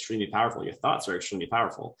brain is extremely powerful. Your thoughts are extremely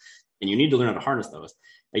powerful, and you need to learn how to harness those.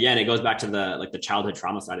 Again, it goes back to the childhood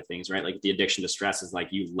trauma side of things, right? Like the addiction to stress is like,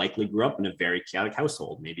 you likely grew up in a very chaotic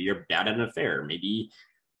household. Maybe your dad had an affair. Maybe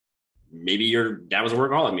your dad was a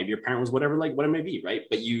workaholic. Maybe your parent was whatever it may be, right?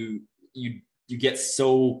 But you get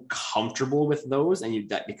so comfortable with those, and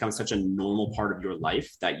that becomes such a normal part of your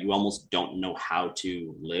life that you almost don't know how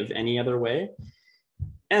to live any other way.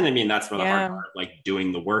 And I mean, that's where the hard part, like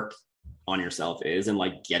doing the work on yourself is, and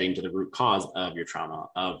like getting to the root cause of your trauma,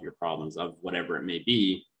 of your problems, of whatever it may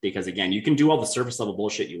be. Because again, you can do all the surface level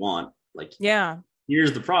bullshit you want. Like,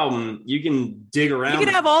 here's the problem. You can dig around. You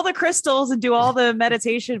can have all the crystals and do all the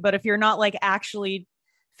meditation, but if you're not like actually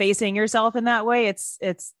facing yourself in that way, it's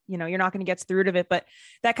you're not going to get through to it. But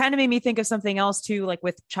that kind of made me think of something else too, like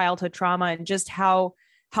with childhood trauma and just how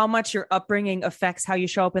much your upbringing affects how you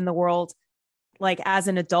show up in the world, like as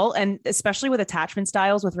an adult, and especially with attachment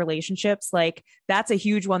styles with relationships. Like that's a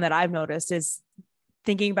huge one that I've noticed, is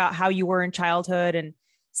thinking about how you were in childhood and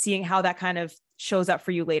seeing how that kind of shows up for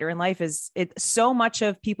you later in life. So much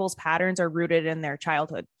of people's patterns are rooted in their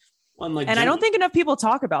childhood. And I don't think enough people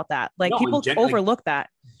talk about that. Like people overlook that.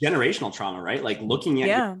 Generational trauma, right? Like looking at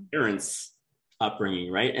your parents'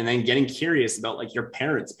 upbringing, right? And then getting curious about like your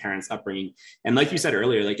parents' upbringing. And like you said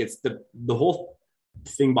earlier, like it's the whole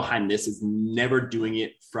thing behind this is never doing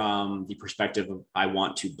it from the perspective of I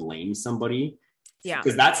want to blame somebody. Yeah.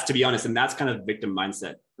 Because that's, to be honest, and that's kind of victim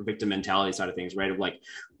mindset, victim mentality side of things, right? Of like,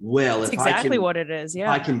 well, That's if exactly what it is.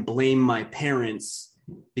 Yeah. I can blame my parents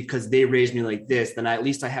because they raised me like this, then at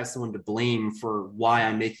least I have someone to blame for why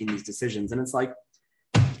I'm making these decisions. And it's like,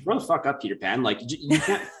 grow the fuck up, Peter Pan. Like, you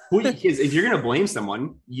can't, if you're going to blame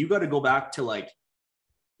someone, you got to go back to like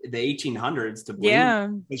the 1800s to blame. Yeah.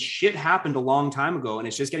 Because shit happened a long time ago and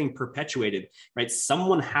it's just getting perpetuated, right?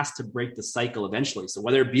 Someone has to break the cycle eventually. So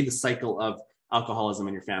whether it be the cycle of alcoholism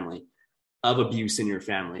in your family, of abuse in your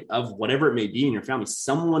family, of whatever it may be in your family,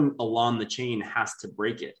 someone along the chain has to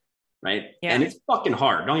break it. Right. Yeah. And it's fucking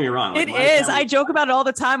hard. Don't get me wrong. Like, it is. I joke about it all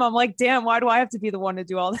the time. I'm like, damn, why do I have to be the one to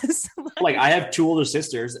do all this? Like, I have 2 older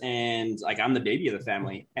sisters and like, I'm the baby of the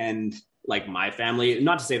family. And like my family,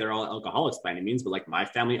 not to say they're all alcoholics by any means, but like my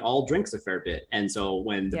family all drinks a fair bit. And so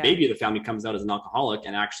when the baby of the family comes out as an alcoholic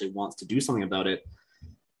and actually wants to do something about it,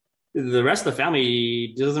 the rest of the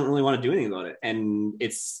family doesn't really want to do anything about it. And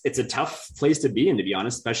it's a tough place to be in, to be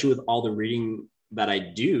honest, especially with all the reading that I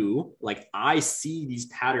do. Like, I see these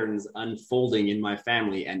patterns unfolding in my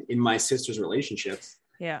family and in my sister's relationships.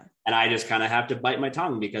 Yeah. And I just kind of have to bite my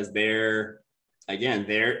tongue because they're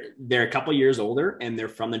a couple years older and they're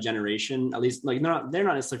from the generation, at least like they're not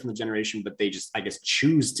necessarily from the generation, but they just, I guess,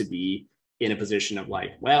 choose to be in a position of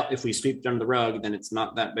like, well, if we sweep under the rug, then it's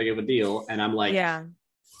not that big of a deal. And I'm like, yeah,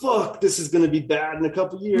 fuck, this is going to be bad in a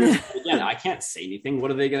couple of years. Again, I can't say anything.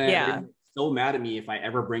 What are they going to? Yeah. So mad at me if I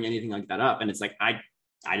ever bring anything like that up. And it's like, I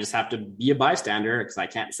just have to be a bystander because I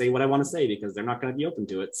can't say what I want to say because they're not going to be open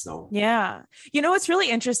to it. So yeah. You know, it's really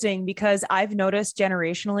interesting because I've noticed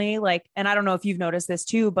generationally, like, and I don't know if you've noticed this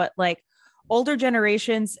too, but like older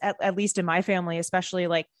generations, at least in my family, especially,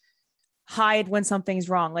 like hide when something's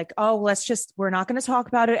wrong. Like, oh, we're not going to talk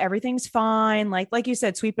about it. Everything's fine. Like you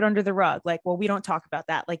said, sweep it under the rug. Like, well, we don't talk about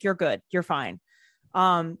that. Like, you're good. You're fine.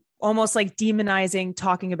 Almost like demonizing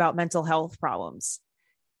talking about mental health problems.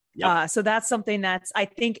 Yep. So that's something that's, I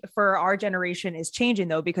think for our generation is changing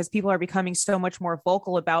though, because people are becoming so much more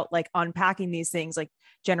vocal about like unpacking these things like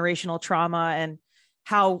generational trauma and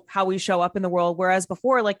how we show up in the world. Whereas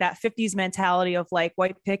before, like that 50s mentality of like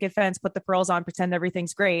white picket fence, put the pearls on, pretend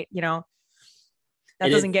everything's great, you know,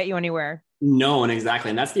 that doesn't get you anywhere. No, and exactly.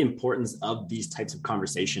 And that's the importance of these types of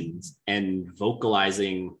conversations and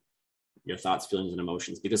vocalizing your thoughts, feelings, and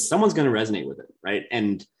emotions, because someone's going to resonate with it. Right.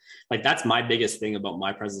 And like, that's my biggest thing about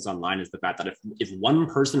my presence online is the fact that if one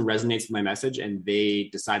person resonates with my message and they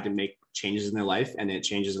decide to make changes in their life and it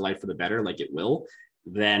changes their life for the better, like it will,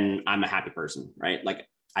 then I'm a happy person. Right. Like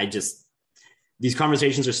these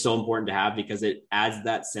conversations are so important to have because it adds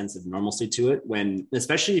that sense of normalcy to it when,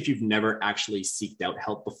 especially if you've never actually seeked out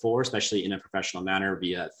help before, especially in a professional manner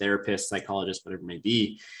via therapist, psychologist, whatever it may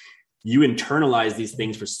be. You internalize these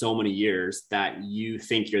things for so many years that you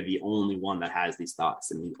think you're the only one that has these thoughts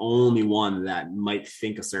and the only one that might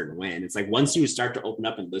think a certain way. And it's like, once you start to open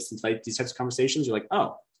up and listen to like these types of conversations, you're like,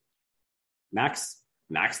 oh, Max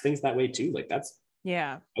thinks that way too. Like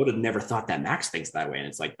I would have never thought that Max thinks that way. And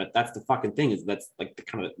it's like, but that's the fucking thing is that's like the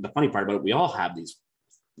kind of the funny part about it. We all have these,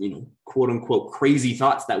 you know, quote unquote, crazy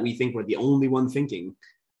thoughts that we think we're the only one thinking.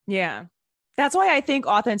 Yeah. That's why I think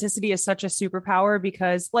authenticity is such a superpower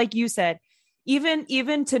because like you said,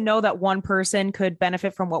 even to know that one person could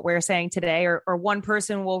benefit from what we're saying today, or one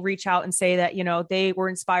person will reach out and say that, you know, they were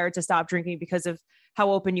inspired to stop drinking because of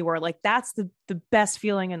how open you were. Like, that's the best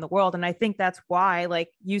feeling in the world. And I think that's why, like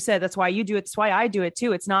you said, that's why you do it. It's why I do it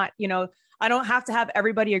too. It's not, you know, I don't have to have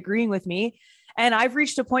everybody agreeing with me. And I've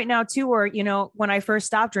reached a point now too, where, you know, when I first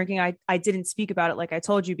stopped drinking, I didn't speak about it. Like I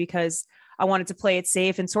told you, because I wanted to play it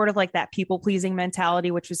safe and sort of like that people pleasing mentality,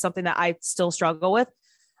 which is something that I still struggle with.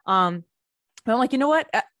 But I'm like, you know what,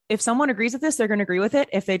 if someone agrees with this, they're going to agree with it.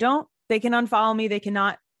 If they don't, they can unfollow me. They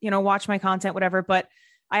cannot, you know, watch my content, whatever. But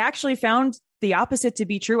I actually found the opposite to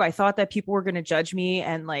be true. I thought that people were going to judge me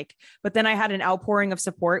but then I had an outpouring of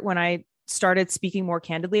support when I started speaking more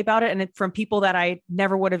candidly about it. And from people that I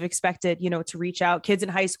never would have expected, you know, to reach out, kids in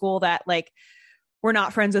high school that like were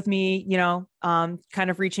not friends with me, you know, kind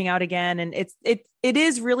of reaching out again. And it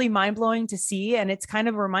is really mind blowing to see. And it's kind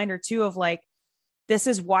of a reminder too, of like, this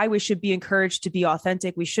is why we should be encouraged to be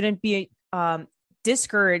authentic. We shouldn't be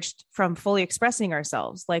discouraged from fully expressing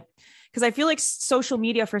ourselves. Like, because I feel like social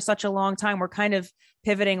media for such a long time, we're kind of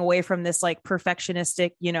pivoting away from this like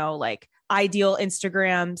perfectionistic, you know, like ideal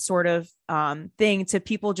Instagram sort of thing to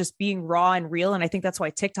people just being raw and real. And I think that's why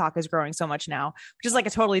TikTok is growing so much now, which is like a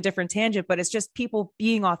totally different tangent, but it's just people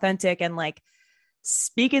being authentic and like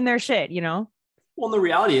speaking their shit, you know? Well, the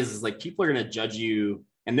reality is like people are going to judge you.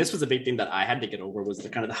 And this was a big thing that I had to get over, was the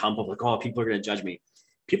kind of the hump of like, oh, people are going to judge me.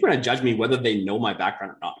 People are going to judge me whether they know my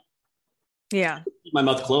background or not. Yeah. Keep my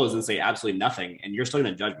mouth closed and say absolutely nothing, and you're still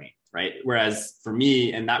going to judge me, right? Whereas for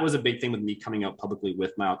me, and that was a big thing with me coming out publicly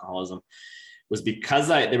with my alcoholism, was because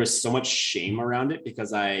there was so much shame around it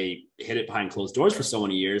because I hid it behind closed doors for so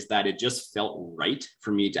many years that it just felt right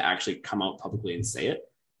for me to actually come out publicly and say it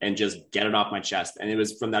and just get it off my chest. And it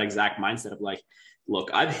was from that exact mindset of like,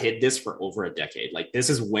 look, I've hid this for over a decade. Like, this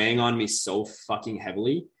is weighing on me so fucking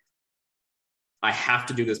heavily. I have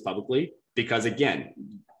to do this publicly because, again,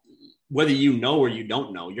 whether you know or you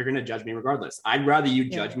don't know, you're going to judge me regardless. I'd rather you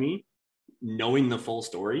judge me knowing the full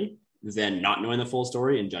story than not knowing the full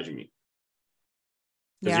story and judging me.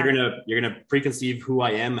 Because you're gonna preconceive who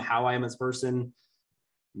I am, how I am as a person,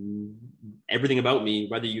 everything about me,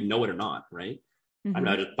 whether you know it or not, right? Mm-hmm. I'm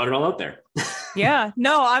gonna just put it all out there. Yeah,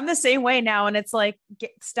 no, I'm the same way now, and it's like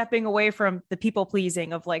stepping away from the people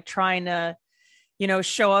pleasing of like trying to,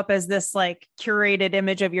 show up as this like curated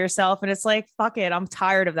image of yourself, and it's like, fuck it, I'm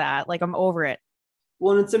tired of that. Like, I'm over it.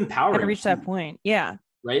 Well, and it's empowering to reach that point, yeah,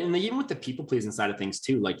 right. And even with the people pleasing side of things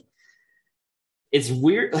too, like. It's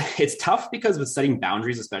weird. It's tough because with setting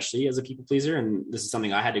boundaries, especially as a people pleaser, and this is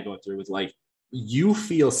something I had to go through with, like, you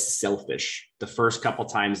feel selfish the first couple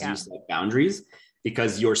times you set boundaries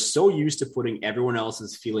because you're so used to putting everyone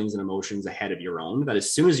else's feelings and emotions ahead of your own that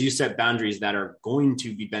as soon as you set boundaries that are going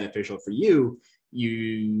to be beneficial for you,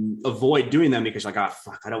 you avoid doing them because you're like, oh,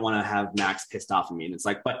 fuck, I don't want to have Max pissed off at me. And it's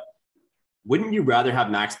like, but wouldn't you rather have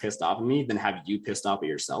Max pissed off at me than have you pissed off at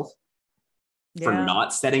yourself? For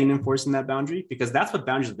not setting and enforcing that boundary, because that's what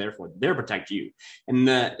boundaries are there for. They're to protect you. And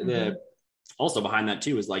the also behind that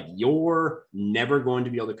too is like, you're never going to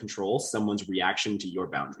be able to control someone's reaction to your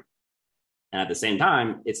boundary. And at the same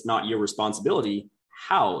time, it's not your responsibility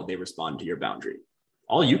how they respond to your boundary.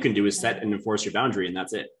 All you can do is set and enforce your boundary, and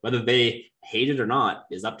that's it. Whether they hate it or not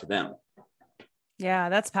is up to them. Yeah,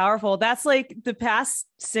 that's powerful. That's like the past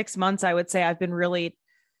 6 months, I would say I've been really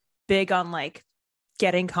big on like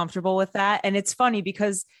getting comfortable with that. And it's funny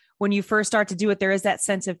because when you first start to do it, there is that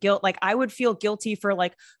sense of guilt. Like, I would feel guilty for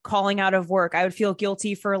like calling out of work. I would feel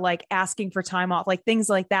guilty for like asking for time off, like things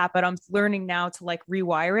like that. But I'm learning now to like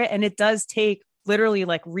rewire it. And it does take literally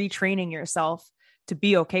like retraining yourself to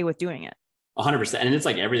be okay with doing it. 100%. And it's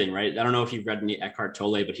like everything, right? I don't know if you've read any Eckhart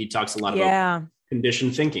Tolle, but he talks a lot about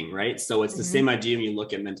conditioned thinking, right? So it's the same idea when you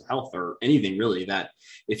look at mental health or anything really, that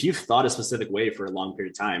if you've thought a specific way for a long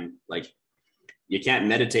period of time, like, you can't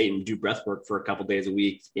meditate and do breath work for a couple days a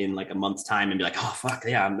week in like a month's time and be like, oh, fuck,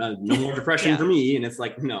 yeah, no more depression for me. And it's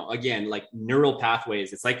like, no, again, like neural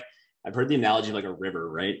pathways. It's like, I've heard the analogy of like a river,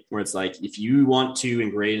 right? Where it's like, if you want to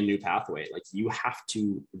ingrain a new pathway, like you have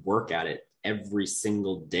to work at it every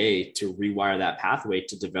single day to rewire that pathway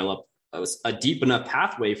to develop a deep enough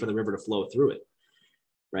pathway for the river to flow through it.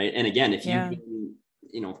 Right. And again, if you've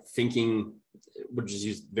been, thinking, we'll just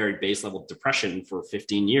use very base level depression for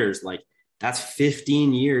 15 years, like, that's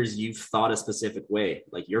 15 years you've thought a specific way.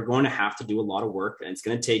 Like, you're going to have to do a lot of work, and it's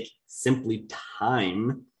going to take simply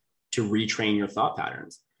time to retrain your thought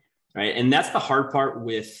patterns, right? And that's the hard part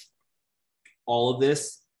with all of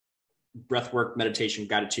this breath work, meditation,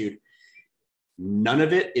 gratitude. None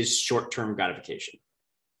of it is short-term gratification.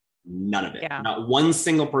 None of it. Yeah. Not one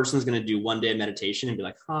single person is going to do one day of meditation and be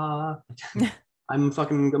like, I'm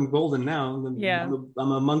golden now.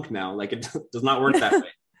 I'm a monk now. Like, it does not work that way.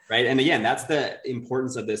 Right. And again, that's the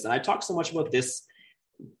importance of this. And I talk so much about this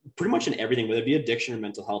pretty much in everything, whether it be addiction or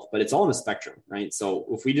mental health, but it's all in a spectrum, right? So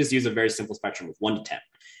if we just use a very simple spectrum of 1 to 10,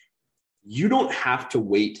 you don't have to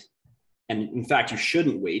wait. And in fact, you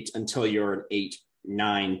shouldn't wait until you're an 8,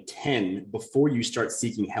 9, 10 before you start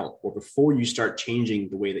seeking help or before you start changing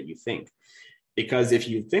the way that you think. Because if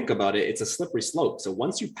you think about it, it's a slippery slope. So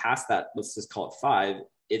once you pass that, let's just call it 5,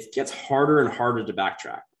 it gets harder and harder to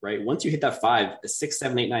backtrack, right? Once you hit that 5, a 6,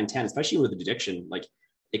 7, 8, 9, 10, especially with addiction, like,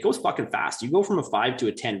 it goes fucking fast. You go from a 5 to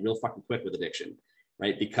a 10 real fucking quick with addiction,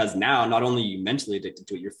 right? Because now not only are you mentally addicted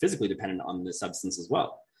to it, you're physically dependent on the substance as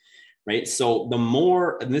well, right? So the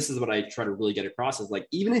more, and this is what I try to really get across, is like,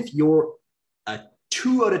 even if you're a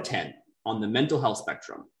 2 out of 10 on the mental health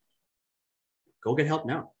spectrum, go get help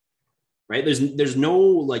now, right? There's no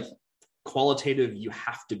like qualitative, you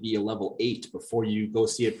have to be a level 8 before you go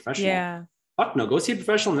see a professional. Yeah. Fuck no, go see a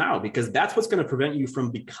professional now, because that's what's going to prevent you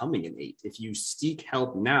from becoming an 8. If you seek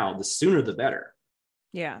help now, the sooner the better.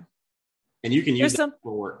 Yeah. And you can use that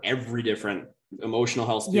for every different emotional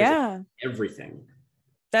health, everything.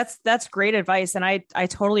 That's great advice. And I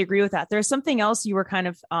totally agree with that. There's something else you were kind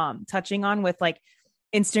of touching on with like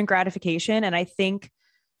instant gratification. And I think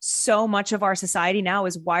so much of our society now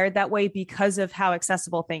is wired that way because of how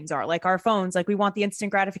accessible things are. Like our phones, like we want the instant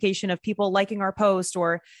gratification of people liking our post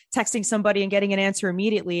or texting somebody and getting an answer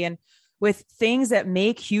immediately. And with things that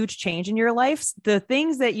make huge change in your life, the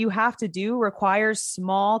things that you have to do require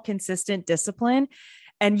small, consistent discipline.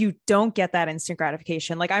 And you don't get that instant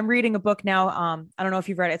gratification. Like I'm reading a book now. I don't know if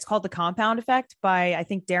you've read it. It's called The Compound Effect by, I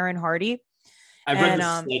think, Darren Hardy. I've read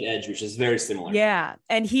The Slight Edge, which is very similar. Yeah.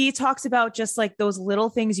 And he talks about just like those little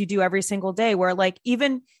things you do every single day where like,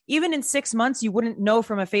 even in 6 months, you wouldn't know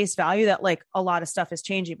from a face value that like a lot of stuff is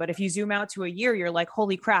changing. But if you zoom out to a year, you're like,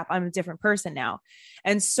 holy crap, I'm a different person now.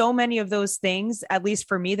 And so many of those things, at least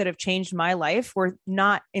for me, that have changed my life were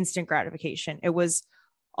not instant gratification. It was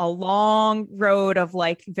a long road of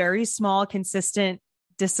like very small, consistent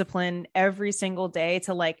discipline every single day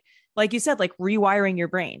to like you said, like rewiring your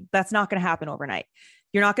brain. That's not going to happen overnight.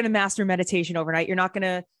 You're not going to master meditation overnight. You're not going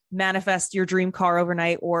to manifest your dream car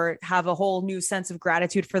overnight or have a whole new sense of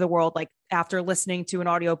gratitude for the world. Like after listening to an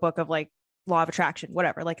audiobook of like law of attraction,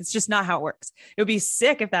 whatever, like it's just not how it works. It would be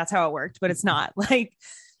sick if that's how it worked, but it's not. Like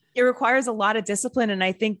it requires a lot of discipline. And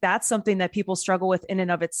I think that's something that people struggle with in and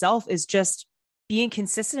of itself is just being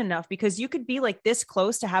consistent enough, because you could be like this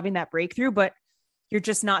close to having that breakthrough, but you're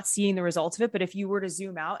just not seeing the results of it. But if you were to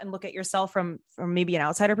zoom out and look at yourself from maybe an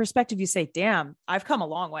outsider perspective, you say, damn, I've come a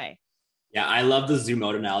long way. Yeah. I love the zoom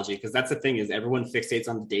out analogy because that's the thing is everyone fixates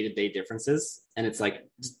on the day-to-day differences. And it's like,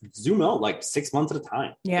 just zoom out like 6 months at a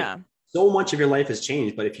time. Yeah. Like, so much of your life has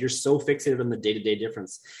changed, but if you're so fixated on the day-to-day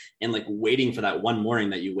difference and like waiting for that one morning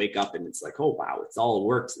that you wake up and it's like, oh, wow, it's all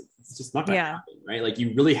works. It's just not going to happen, right? Like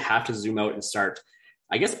you really have to zoom out and start,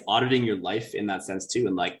 I guess, auditing your life in that sense too.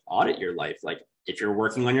 And like audit your life. Like if you're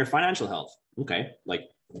working on your financial health, okay, like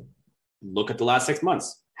look at the last 6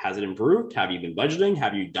 months. Has it improved? Have you been budgeting?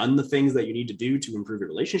 Have you done the things that you need to do to improve your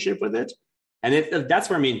relationship with it? And that's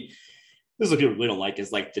where, I mean, this is what people really don't like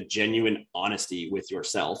is like the genuine honesty with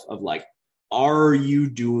yourself of like, are you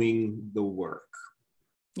doing the work?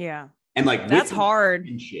 Yeah. And like, that's hard,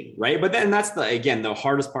 right? But then that's the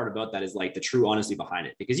hardest part about that is like the true honesty behind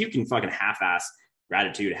it, because you can fucking half-ass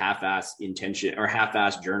gratitude, half-ass intention, or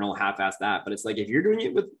half-ass journal, half-ass that. But it's like, if you're doing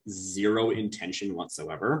it with zero intention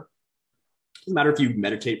whatsoever, it doesn't matter if you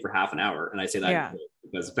meditate for half an hour. And I say that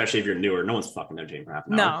because especially if you're newer, no one's fucking meditating for half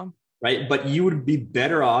an hour. Right. But you would be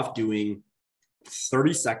better off doing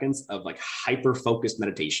 30 seconds of like hyper-focused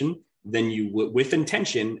meditation than you would with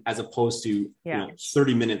intention, as opposed to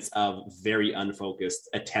 30 minutes of very unfocused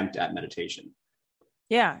attempt at meditation.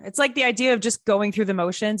 Yeah. It's like the idea of just going through the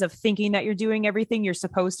motions of thinking that you're doing everything you're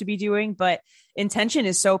supposed to be doing. But intention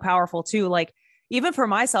is so powerful too. Like even for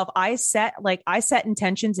myself, I set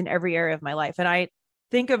intentions in every area of my life. And I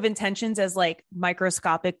think of intentions as like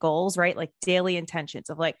microscopic goals, right? Like daily intentions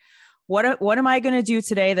of like, what am I going to do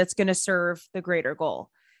today that's going to serve the greater goal?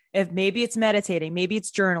 If maybe it's meditating, maybe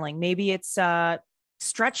it's journaling, maybe it's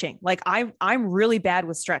stretching. Like I'm really bad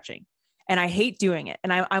with stretching and I hate doing it.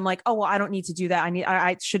 And I'm like, oh, well, I don't need to do that.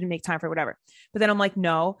 I shouldn't make time for whatever. But then I'm like,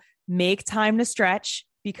 no, make time to stretch,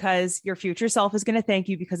 because your future self is going to thank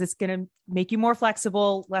you, because it's going to make you more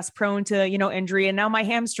flexible, less prone to, injury. And now my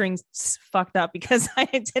hamstrings fucked up because I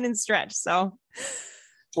didn't stretch. So.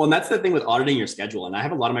 Well, and that's the thing with auditing your schedule. And I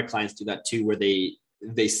have a lot of my clients do that too, where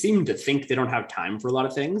they seem to think they don't have time for a lot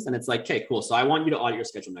of things. And it's like, okay, cool. So I want you to audit your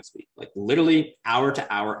schedule next week, like literally hour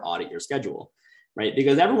to hour audit your schedule, right?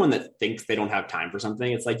 Because everyone that thinks they don't have time for something,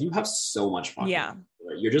 it's like, you have so much fun. Yeah.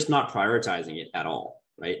 You're just not prioritizing it at all,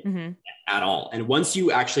 right? Mm-hmm. At all. And once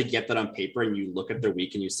you actually get that on paper and you look at their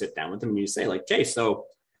week and you sit down with them and you say like, okay, so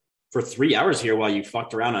for 3 hours here while you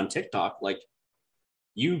fucked around on TikTok, like,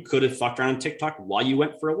 you could have fucked around on TikTok while you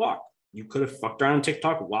went for a walk. You could have fucked around on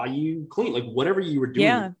TikTok while you clean, like whatever you were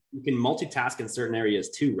doing. You can multitask in certain areas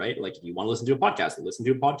too, right? Like if you want to listen to a podcast, listen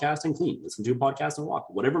to a podcast and clean, listen to a podcast and walk,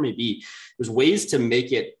 whatever it may be. There's ways to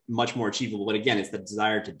make it much more achievable. But again, it's the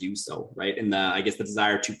desire to do so, right? And I guess the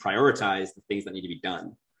desire to prioritize the things that need to be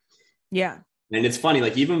done. Yeah. And it's funny,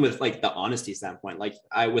 like even with like the honesty standpoint, like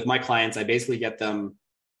with my clients, I basically get them,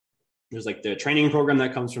 there's like the training program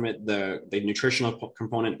that comes from it, the nutritional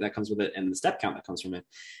component that comes with it, and the step count that comes from it.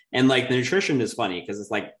 And like the nutrition is funny because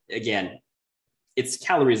it's like, again, it's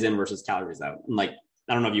calories in versus calories out. And like,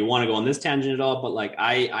 I don't know if you want to go on this tangent at all, but like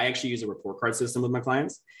I actually use a report card system with my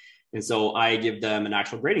clients. And so I give them an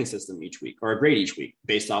actual grading system each week, or a grade each week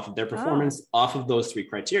based off of their performance off of those 3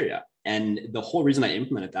 criteria. And the whole reason I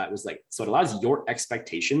implemented that was like, so it allows your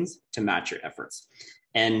expectations to match your efforts.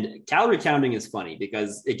 And calorie counting is funny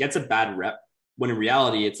because it gets a bad rep, when in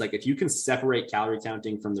reality, it's like, if you can separate calorie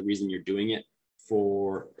counting from the reason you're doing it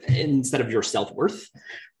for, instead of your self-worth,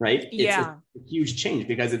 right? It's a huge change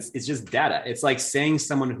because it's just data. It's like saying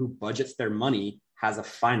someone who budgets their money has a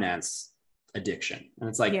finance addiction. And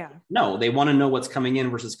it's like, Yeah. no, they want to know what's coming in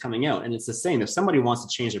versus coming out. And it's the same. If somebody wants to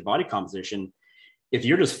change their body composition, if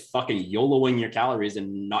you're just fucking YOLOing your calories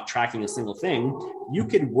and not tracking a single thing, you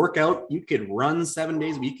could work out, you could run 7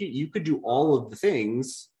 days a week, you could do all of the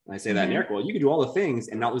things. And I say that in air quotes, you could do all the things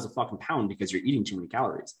and not lose a fucking pound because you're eating too many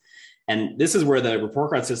calories. And this is where the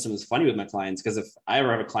report card system is funny with my clients, because if I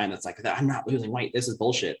ever have a client that's like, I'm not losing weight, this is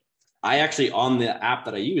bullshit. I actually, on the app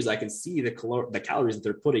that I use, I can see the calories that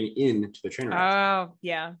they're putting into the trainer. Oh,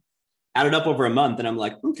 yeah. Added up over a month. And I'm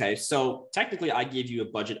like, okay, so technically I gave you a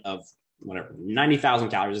budget of whatever, 90,000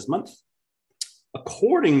 calories this month.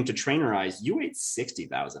 According to Trainerize, you ate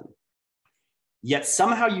 60,000. Yet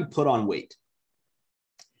somehow you put on weight.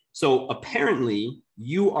 So apparently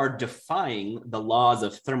you are defying the laws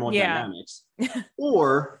of thermodynamics,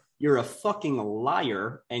 or you're a fucking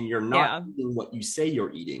liar and you're not eating what you say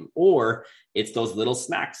you're eating, or it's those little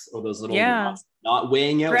snacks or those little not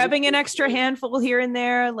weighing out, grabbing an extra handful here and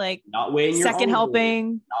there, like not weighing your second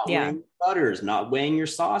helping, not weighing butters, not weighing your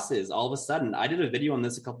sauces. All of a sudden, I did a video on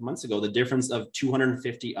this a couple months ago, the difference of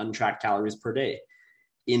 250 untracked calories per day.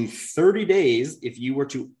 In 30 days, if you were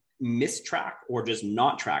to mistrack or just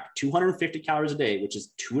not track 250 calories a day, which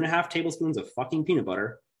is 2.5 tablespoons of fucking peanut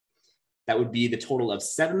butter, that would be the total of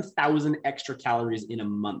 7,000 extra calories in a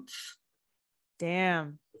month.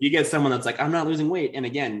 Damn. You get someone that's like, I'm not losing weight. And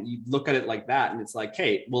again, you look at it like that and it's like,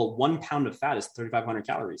 hey, well, 1 pound of fat is 3,500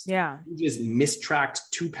 calories. Yeah. You just mistracked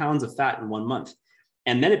 2 pounds of fat in 1 month.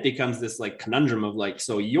 And then it becomes this like conundrum of like,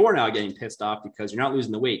 so you're now getting pissed off because you're not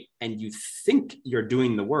losing the weight and you think you're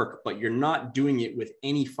doing the work, but you're not doing it with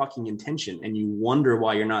any fucking intention. And you wonder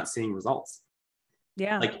why you're not seeing results.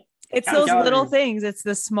 Yeah. Like it's those little things. It's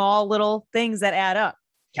the small little things that add up.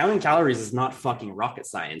 Counting calories is not fucking rocket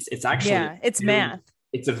science. It's actually, it's math.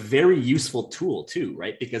 It's a very useful tool too,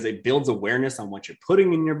 right? Because it builds awareness on what you're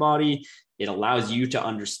putting in your body. It allows you to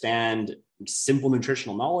understand simple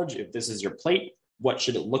nutritional knowledge. If this is your plate, what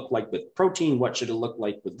should it look like with protein? What should it look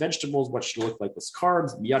like with vegetables? What should it look like with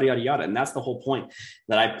carbs? Yada, yada, yada. And that's the whole point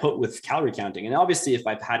that I put with calorie counting. And obviously, if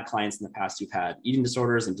I've had clients in the past who've had eating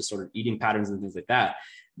disorders and disordered eating patterns and things like that,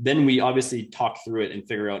 then we obviously talk through it and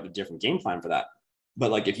figure out a different game plan for that.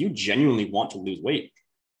 But like, if you genuinely want to lose weight,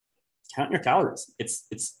 count your calories. It's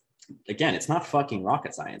again, it's not fucking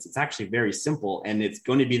rocket science. It's actually very simple. And it's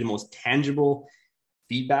going to be the most tangible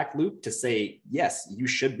feedback loop to say, yes, you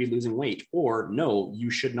should be losing weight, or no, you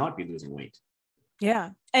should not be losing weight. Yeah.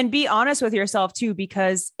 And be honest with yourself too,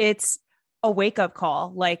 because it's a wake up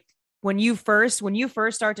call. Like when you first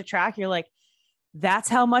start to track, you're like, that's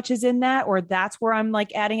how much is in that, or that's where I'm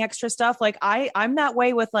like adding extra stuff. Like I'm that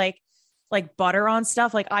way with like butter on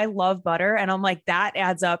stuff. Like I love butter and I'm like, that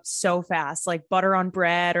adds up so fast. Like butter on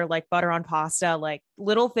bread or like butter on pasta, like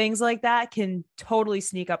little things like that can totally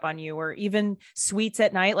sneak up on you. Or even sweets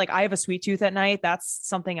at night. Like I have a sweet tooth at night. That's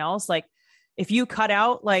something else. Like if you cut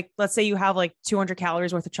out, like, let's say you have like 200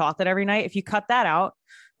 calories worth of chocolate every night. If you cut that out,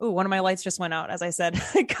 oh, one of my lights just went out. As I said,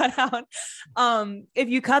 cut out. If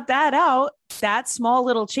you cut that out, that small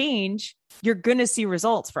little change, you're going to see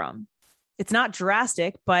results from. It's not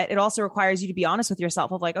drastic, but it also requires you to be honest with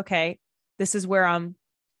yourself of like, okay, this is where I'm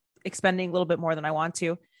expending a little bit more than I want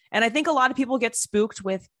to. And I think a lot of people get spooked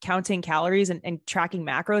with counting calories and tracking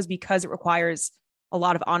macros because it requires a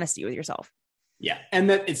lot of honesty with yourself. Yeah. And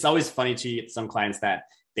that it's always funny to get some clients that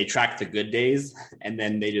they track the good days and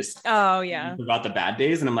then they just about the bad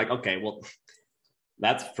days. And I'm like, okay, well,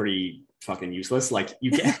 that's pretty fucking useless. Like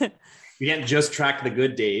you can't just track the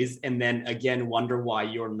good days and then again wonder why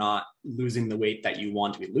you're not losing the weight that you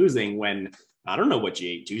want to be losing when I don't know what you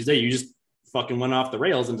ate Tuesday. You just fucking went off the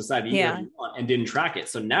rails and decided to eat what you want and didn't track it.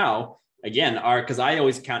 So now again, because I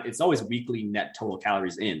always count, it's always weekly net total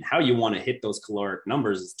calories in. How you want to hit those caloric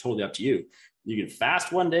numbers is totally up to you. You can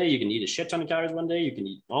fast one day, you can eat a shit ton of calories one day, you can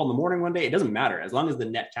eat all in the morning one day. It doesn't matter. As long as the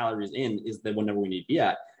net calories in is the one number we need to be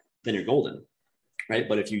at, then you're golden. Right.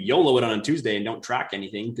 But if you YOLO it on a Tuesday and don't track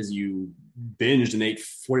anything because you binged and ate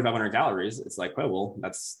 4,500 calories, it's like, well,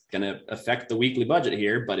 that's going to affect the weekly budget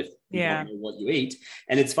here. But if you don't know what you ate,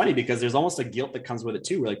 and it's funny because there's almost a guilt that comes with it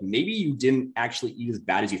too. Where like maybe you didn't actually eat as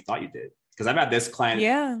bad as you thought you did. Because I've had this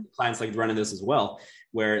clients like running this as well,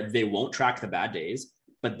 where they won't track the bad days,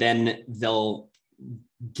 but then they'll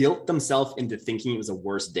guilt themselves into thinking it was a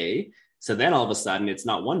worse day. So then all of a sudden it's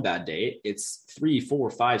not one bad day, it's 3,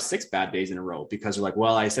 4, 5, 6 bad days in a row because they're like,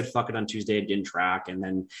 well, I said, fuck it on Tuesday, it didn't track. And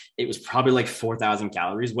then it was probably like 4,000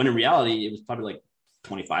 calories when in reality, it was probably like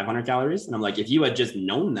 2,500 calories. And I'm like, if you had just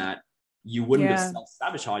known that, you wouldn't have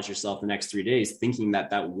self-sabotaged yourself the next 3 days thinking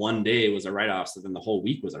that one day was a write-off. So then the whole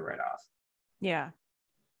week was a write-off. Yeah.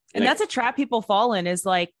 And that's a trap people fall in is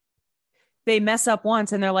like, they mess up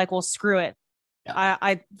once and they're like, well, screw it. Yeah.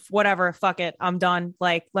 I whatever, fuck it. I'm done.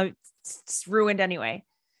 Like, it's ruined anyway.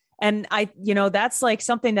 And that's like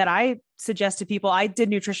something that I suggest to people. I did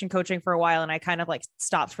nutrition coaching for a while and I kind of like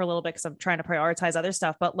stopped for a little bit because I'm trying to prioritize other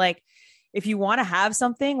stuff. But like, if you want to have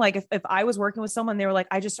something, like if I was working with someone, they were like,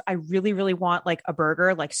 I really, really want like a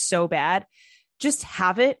burger, like so bad, just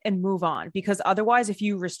have it and move on. Because otherwise, if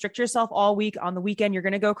you restrict yourself all week, on the weekend, you're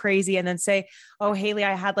going to go crazy and then say, oh, Haley,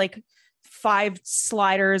 I had like 5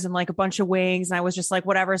 sliders and like a bunch of wings. And I was just like,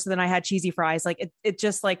 whatever. So then I had cheesy fries. Like it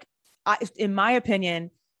just like, in my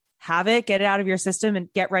opinion, have it, get it out of your system and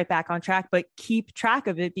get right back on track, but keep track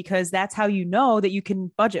of it because that's how you know that you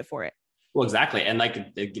can budget for it. Well, exactly. And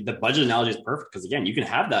like the budget analogy is perfect because again, you can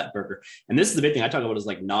have that burger. And this is the big thing I talk about is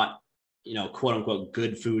like not, quote unquote,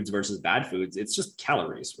 good foods versus bad foods. It's just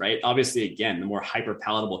calories, right? Obviously, again, the more hyper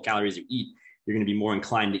palatable calories you eat, you're going to be more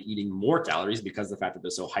inclined to eating more calories because of the fact that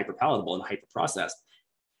they're so hyper palatable and hyper processed.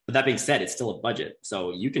 But that being said, it's still a budget.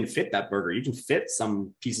 So you can fit that burger, you can fit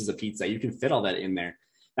some pieces of pizza, you can fit all that in there.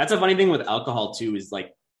 That's a funny thing with alcohol too, is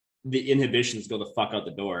like the inhibitions go the fuck out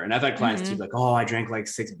the door. And I've had clients too, like, oh, I drank like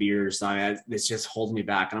 6 beers. So this just holds me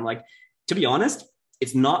back. And I'm like, to be honest,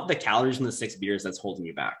 it's not the calories from the 6 beers that's holding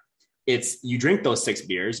you back. It's you drink those 6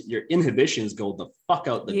 beers, your inhibitions go the fuck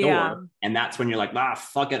out the door. And that's when you're like,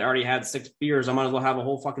 fuck it. I already had 6 beers. I might as well have a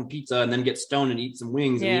whole fucking pizza and then get stoned and eat some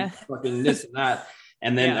wings and eat fucking this and that.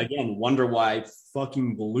 And then again, wonder why I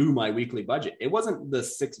fucking blew my weekly budget. It wasn't the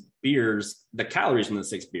 6 beers, the calories from the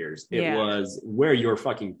 6 beers. It was where your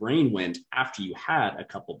fucking brain went after you had a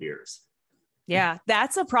couple beers. Yeah,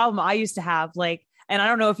 that's a problem I used to have. Like, and I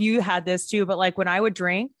don't know if you had this too, but like when I would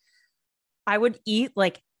drink, I would eat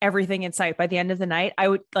like everything in sight. By the end of the night, I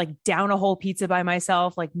would like down a whole pizza by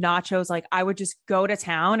myself, like nachos. Like I would just go to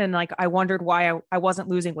town and like I wondered why I wasn't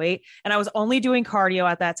losing weight. And I was only doing cardio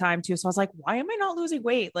at that time too. So I was like, why am I not losing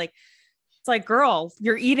weight? Like, it's like, girl,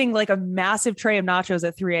 you're eating like a massive tray of nachos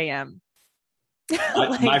at 3 a.m.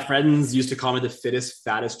 My friends used to call me the fittest,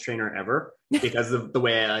 fattest trainer ever because of the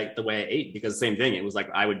way I ate, because same thing. It was like,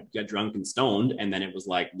 I would get drunk and stoned. And then it was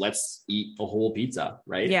like, let's eat a whole pizza.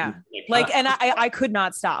 Right. Yeah. And I could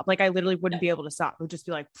not stop. Like I literally wouldn't be able to stop. It would just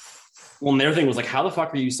be like, well, and the other thing was like, how the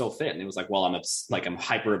fuck are you so fit? And it was like, well, I'm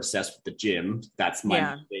hyper obsessed with the gym. That's my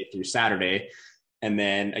Monday through Saturday. And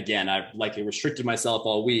then again, I've like restricted myself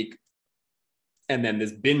all week. And then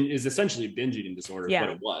this binge is essentially binge eating disorder is what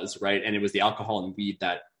it was, right? And it was the alcohol and weed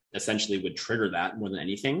that essentially would trigger that more than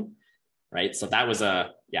anything, right? So that was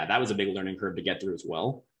a big learning curve to get through as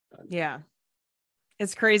well. Yeah.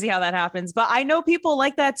 It's crazy how that happens. But I know people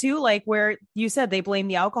like that too, like where you said they blame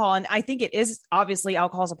the alcohol. And I think it is obviously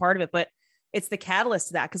alcohol is a part of it, but it's the catalyst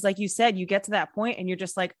to that. Because like you said, you get to that point and you're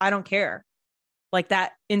just like, I don't care. Like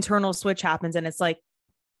that internal switch happens and it's like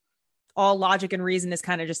all logic and reason is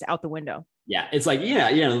kind of just out the window. Yeah. It's like,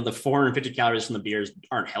 the 450 calories from the beers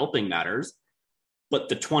aren't helping matters, but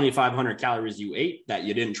the 2,500 calories you ate that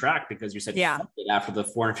you didn't track because you said after the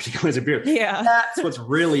 450 calories of beer. Yeah. That's what's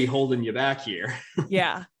really holding you back here.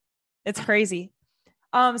 Yeah. It's crazy.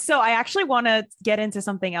 So I actually want to get into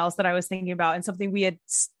something else that I was thinking about and something we had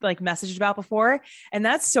like messaged about before, and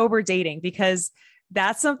that's sober dating, because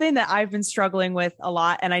that's something that I've been struggling with a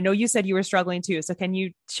lot. And I know you said you were struggling too. So can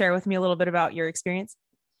you share with me a little bit about your experience?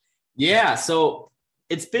 Yeah. So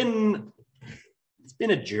it's been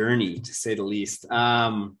a journey to say the least.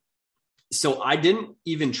 So I didn't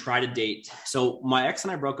even try to date. So my ex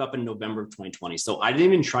and I broke up in November of 2020. So I didn't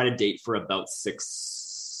even try to date for about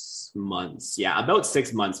 6 months. Yeah. About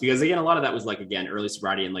 6 months, because again, a lot of that was like, again, early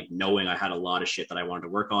sobriety and like knowing I had a lot of shit that I wanted to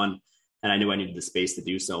work on and I knew I needed the space to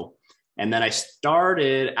do so. And then I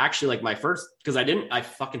started actually like my first, because I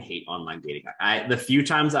fucking hate online dating. The few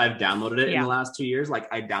times I've downloaded it in the last 2 years,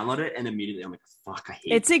 like I downloaded it and immediately I'm like, fuck, I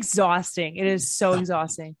hate it. It's exhausting. It is so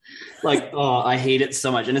exhausting. Like, oh, I hate it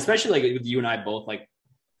so much. And especially like with you and I both, like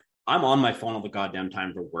I'm on my phone all the goddamn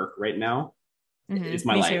time for work right now. Mm-hmm. It's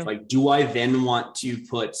my life. Too. Like, do I then want to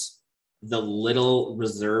put the little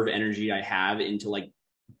reserve energy I have into like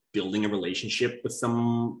building a relationship with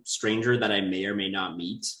some stranger that I may or may not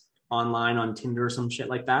meet online on Tinder or some shit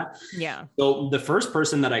like that? Yeah. So the first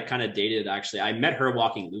person that I kind of dated, actually, I met her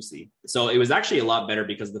walking Lucy. So it was actually a lot better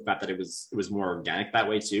because of the fact that it was more organic that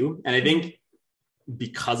way too. And I think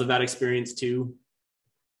because of that experience too,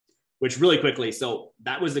 which really quickly, so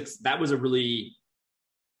that was a really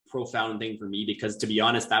profound thing for me, because to be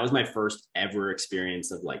honest, that was my first ever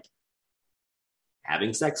experience of like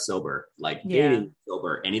having sex sober, like Yeah. dating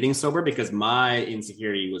sober, anything sober, because my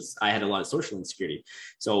insecurity was, I had a lot of social insecurity.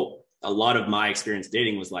 So a lot of my experience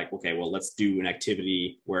dating was like, okay, well, let's do an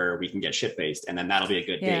activity where we can get shit faced, and then that'll be a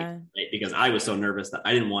good date. Yeah. Right? Because I was so nervous that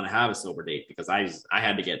I didn't want to have a sober date, because I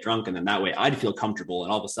had to get drunk, and then that way I'd feel comfortable,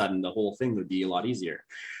 and all of a sudden the whole thing would be a lot easier.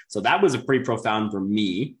 So that was a pretty profound for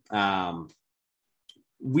me.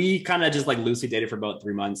 We kind of just like loosely dated for about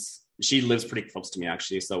 3 months. She lives pretty close to me,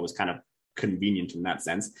 actually, so it was kind of convenient in that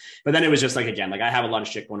sense. But then it was just like, again, like I have a lot of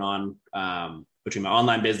shit going on between my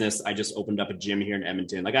online business. I just opened up a gym here in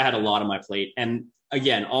Edmonton. Like I had a lot on my plate. And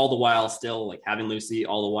again, all the while still like having Lucy,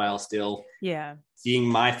 all the while still seeing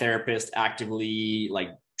my therapist, actively like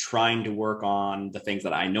trying to work on the things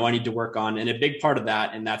that I know I need to work on. And a big part of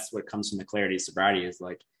that, and that's what comes from the clarity of sobriety, is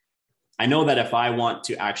like, I know that if I want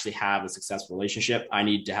to actually have a successful relationship, I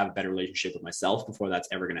need to have a better relationship with myself before that's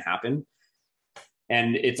ever going to happen.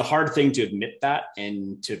 And it's a hard thing to admit that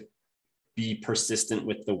and to be persistent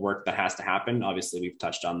with the work that has to happen. Obviously, we've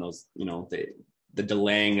touched on those, you know, the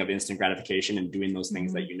delaying of instant gratification and doing those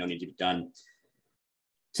things that you know need to be done.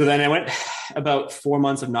 So then I went about 4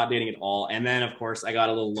 months of not dating at all. And then, of course, I got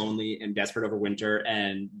a little lonely and desperate over winter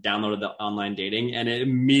and downloaded the online dating. And it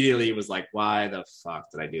immediately was like, why the fuck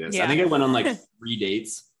did I do this? Yeah. I think I went on like 3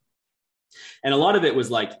 dates. And a lot of it was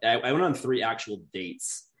like, I went on 3 actual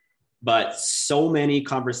dates. But so many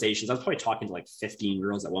conversations, I was probably talking to like 15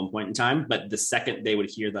 girls at one point in time. But the second they would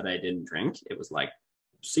hear that I didn't drink, it was like,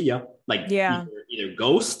 see ya. Like either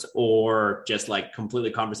ghost or just like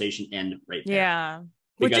completely conversation end right there. Yeah.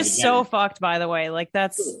 Because, which is again, so fucked, by the way. Like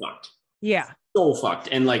that's so fucked. Yeah. So fucked.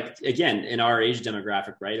 And like, again, in our age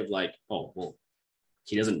demographic, right? Of like, oh, well,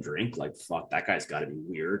 he doesn't drink. Like, fuck, that guy's got to be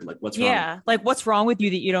weird. Like, what's wrong? Yeah. Like, what's wrong with you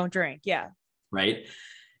that you don't drink? Yeah. Right.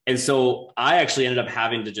 And so I actually ended up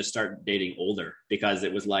having to just start dating older, because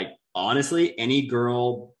it was like, honestly, any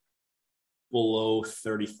girl below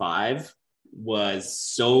 35 was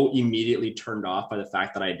so immediately turned off by the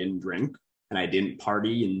fact that I didn't drink and I didn't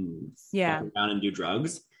party and fuck around and do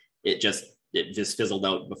drugs. It just fizzled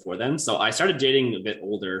out before then. So I started dating a bit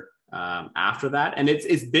older after that. And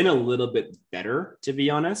it's been a little bit better, to be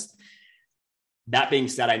honest. That being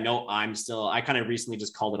said, I know I kind of recently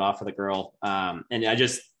just called it off with a girl. And I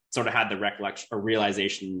just sort of had the recollection or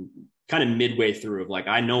realization kind of midway through of like,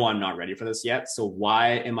 I know I'm not ready for this yet. So why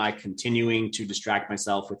am I continuing to distract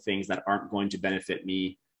myself with things that aren't going to benefit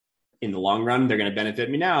me in the long run? They're going to benefit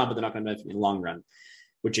me now, but they're not going to benefit me in the long run,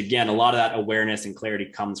 which again, a lot of that awareness and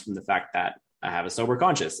clarity comes from the fact that I have a sober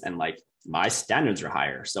conscience and like my standards are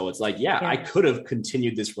higher. So it's like, I could have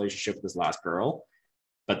continued this relationship with this last girl,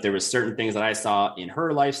 but there was certain things that I saw in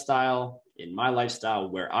her lifestyle, in my lifestyle,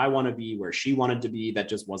 where I want to be, where she wanted to be, that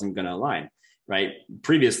just wasn't going to align. Right.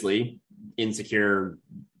 Previously, insecure,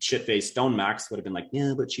 shit-faced Stone Max would have been like,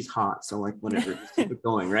 yeah, but she's hot. So like, whatever, just keep it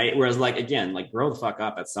going. Right. Whereas like, again, like grow the fuck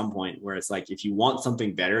up at some point where it's like, if you want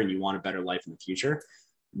something better and you want a better life in the future,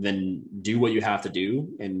 then do what you have to do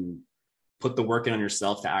and put the work in on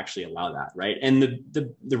yourself to actually allow that. Right. And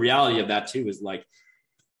the reality of that too is like,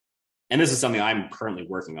 and this is something I'm currently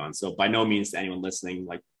working on. So by no means to anyone listening,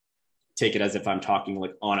 like, take it as if I'm talking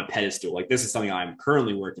like on a pedestal. Like this is something I'm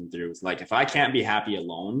currently working through. It's like, if I can't be happy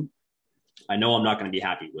alone, I know I'm not going to be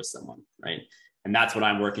happy with someone. Right. And that's what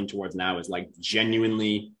I'm working towards now, is like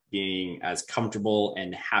genuinely being as comfortable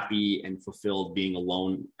and happy and fulfilled being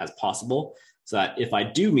alone as possible. So that if I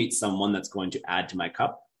do meet someone that's going to add to my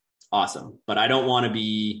cup, awesome. But I don't want to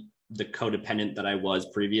be the codependent that I was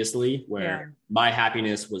previously, where my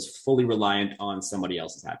happiness was fully reliant on somebody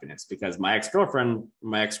else's happiness, because my ex-girlfriend,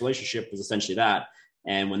 my ex-relationship was essentially that.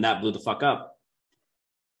 And when that blew the fuck up,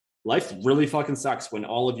 life really fucking sucks when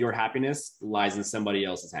all of your happiness lies in somebody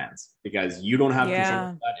else's hands, because you don't have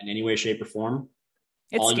control of that in any way, shape, or form.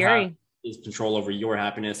 It's all scary. You have is control over your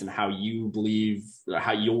happiness and how you believe,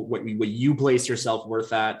 what you place your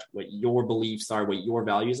self-worth at, what your beliefs are, what your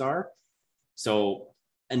values are. So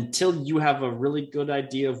until you have a really good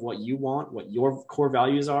idea of what you want, what your core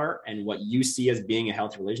values are, and what you see as being a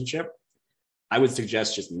healthy relationship, I would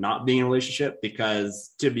suggest just not being in a relationship,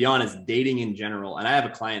 because to be honest, dating in general, and I have a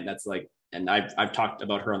client that's like, and I've talked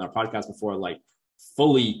about her on our podcast before, like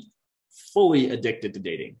fully addicted to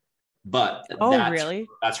dating, but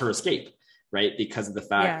that's her escape, right? Because of the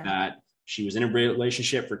fact that she was in a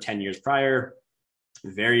relationship for 10 years prior,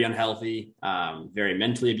 very unhealthy, very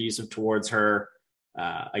mentally abusive towards her,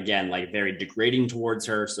 again, like very degrading towards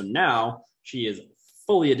her. So now she is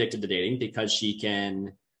fully addicted to dating, because she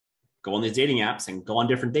can go on these dating apps and go on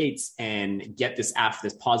different dates and get this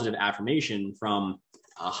positive affirmation from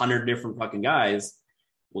 100 different fucking guys.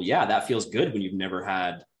 Well, yeah, that feels good when you've never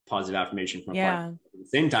had positive affirmation from a Yeah. partner. At the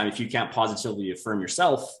same time, if you can't positively affirm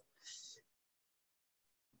yourself,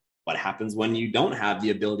 what happens when you don't have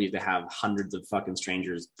the ability to have hundreds of fucking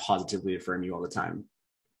strangers positively affirm you all the time?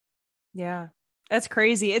 Yeah. That's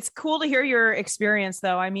crazy. It's cool to hear your experience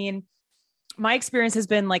though. I mean, my experience has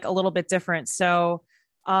been like a little bit different. So,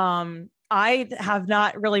 I have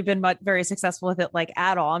not really been very successful with it like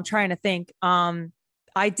at all. I'm trying to think.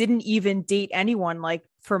 I didn't even date anyone like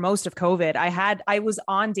for most of COVID. I was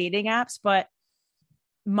on dating apps, but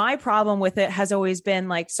my problem with it has always been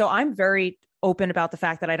like, so I'm very open about the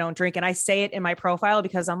fact that I don't drink. And I say it in my profile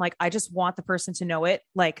because I'm like, I just want the person to know it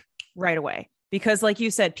like right away. Because like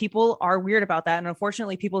you said, people are weird about that. And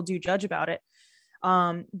unfortunately, people do judge about it.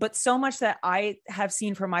 But so much that I have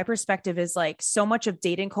seen from my perspective is like so much of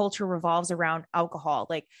dating culture revolves around alcohol.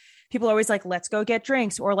 Like people are always like, let's go get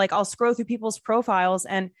drinks, or like I'll scroll through people's profiles.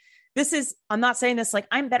 And I'm not saying this like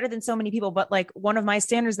I'm better than so many people, but like one of my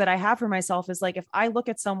standards that I have for myself is like, if I look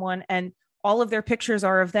at someone and all of their pictures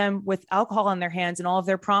are of them with alcohol in their hands and all of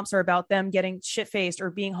their prompts are about them getting shit faced or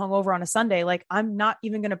being hungover on a Sunday, like I'm not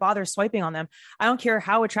even going to bother swiping on them. I don't care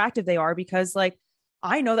how attractive they are, because like,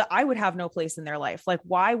 I know that I would have no place in their life. Like,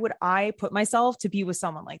 why would I put myself to be with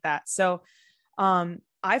someone like that? So,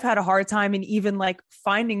 I've had a hard time in even like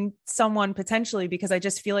finding someone potentially, because I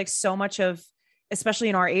just feel like so much of, especially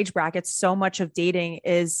in our age brackets, so much of dating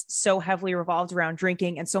is so heavily revolved around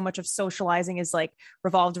drinking, and so much of socializing is like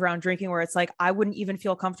revolved around drinking, where it's like, I wouldn't even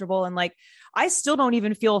feel comfortable. And like, I still don't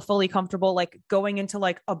even feel fully comfortable, like going into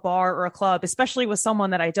like a bar or a club, especially with someone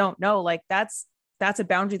that I don't know. Like that's a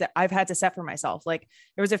boundary that I've had to set for myself. Like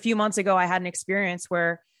there was a few months ago, I had an experience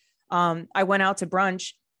where I went out to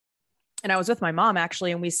brunch and I was with my mom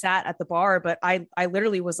actually, and we sat at the bar, but I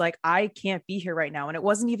literally was like, I can't be here right now. And it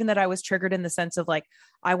wasn't even that I was triggered in the sense of like,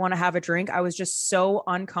 I want to have a drink. I was just so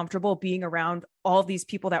uncomfortable being around all of these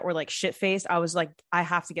people that were like shit faced. I was like, I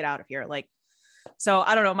have to get out of here. Like, so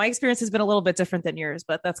I don't know. My experience has been a little bit different than yours,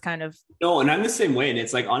 but that's kind of. No, and I'm the same way. And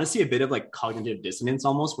it's like, honestly, a bit of like cognitive dissonance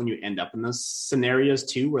almost when you end up in those scenarios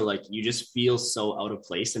too, where like you just feel so out of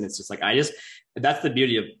place. And it's just like, that's the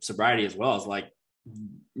beauty of sobriety as well, is like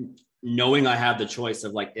knowing I have the choice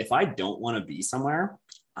of like, if I don't want to be somewhere,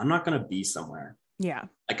 I'm not going to be somewhere. Yeah.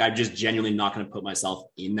 Like I'm just genuinely not going to put myself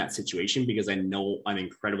in that situation because I know I'm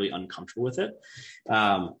incredibly uncomfortable with it.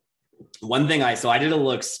 One thing I did a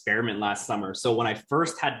little experiment last summer. So when I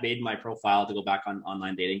first had made my profile to go back on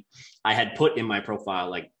online dating, I had put in my profile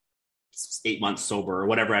like 8 months sober or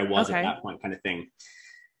whatever I was at that point, kind of thing.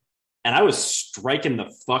 And I was striking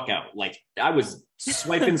the fuck out. Like I was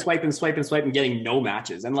swiping, getting no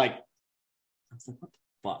matches. And like, I was like, what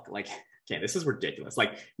the fuck? Like, okay, this is ridiculous.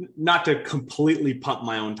 Like, not to completely pump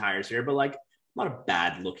my own tires here, but like, I'm not a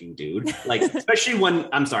bad looking dude. Like, especially when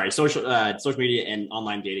social media and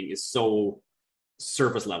online dating is so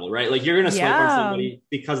surface level, right? Like you're going to swipe on somebody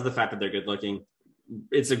because of the fact that they're good looking.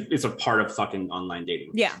 It's a part of fucking online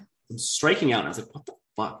dating. Yeah. I'm striking out. And I was like, what the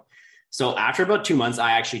fuck? So after about 2 months,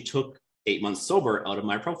 I actually took 8 months sober out of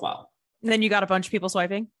my profile. And then you got a bunch of people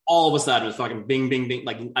swiping? All of a sudden, it was fucking bing, bing, bing.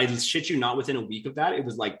 Like, I shit you not, within a week of that, it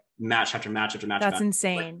was like match after match after match. That's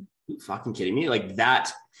insane. Like, are you fucking kidding me? Like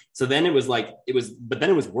that. So then it was like, but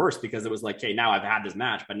then it was worse because it was like, okay, now I've had this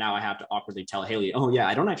match, but now I have to awkwardly tell Haley, oh yeah,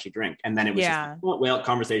 I don't actually drink. And then it was just, well,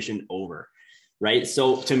 conversation over. Right.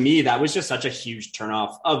 So to me, that was just such a huge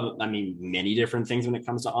turnoff of, many different things when it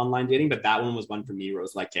comes to online dating, but that one was one for me where it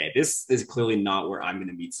was like, okay, this is clearly not where I'm going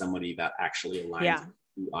to meet somebody that actually aligns with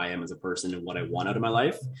who I am as a person and what I want out of my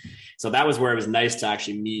life. So that was where it was nice to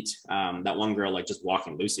actually meet that one girl, like just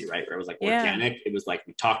walking Lucy, right? Where it was like organic. It was like,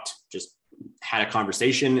 we talked, just had a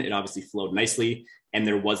conversation. It obviously flowed nicely. And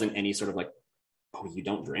there wasn't any sort of like, oh, you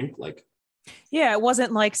don't drink? Like, yeah, it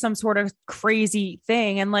wasn't like some sort of crazy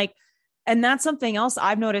thing. And that's something else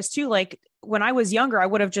I've noticed too. Like when I was younger, I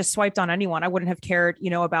would have just swiped on anyone. I wouldn't have cared,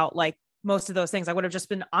 about like most of those things. I would have just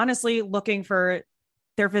been honestly looking for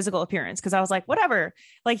their physical appearance. Cause I was like, whatever,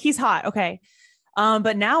 like he's hot. Okay.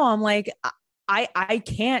 But now I'm like, I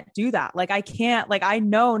can't do that. Like, I can't, like, I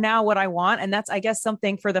know now what I want. And that's, I guess,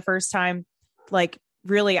 something for the first time, like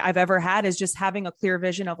really I've ever had, is just having a clear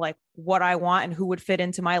vision of like what I want and who would fit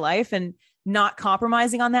into my life, and not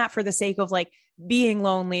compromising on that for the sake of like being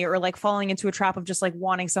lonely or like falling into a trap of just like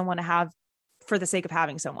wanting someone to have for the sake of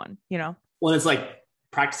having someone, Well, it's like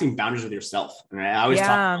practicing boundaries with yourself. And I always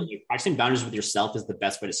talk about practicing boundaries with yourself is the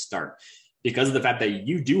best way to start, because of the fact that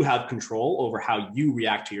you do have control over how you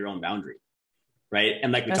react to your own boundary. Right.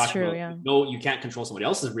 And like we talked about, no, you can't control somebody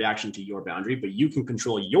else's reaction to your boundary, but you can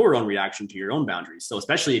control your own reaction to your own boundaries. So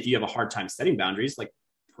especially if you have a hard time setting boundaries, like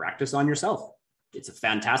practice on yourself. it's a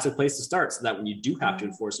fantastic place to start, so that when you do have to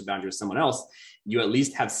enforce a boundary with someone else, you at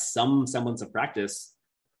least have some semblance of practice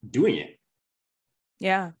doing it.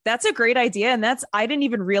 Yeah, that's a great idea. And I didn't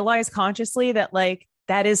even realize consciously that like,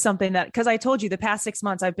 that is something that, because I told you the past 6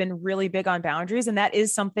 months, I've been really big on boundaries, and that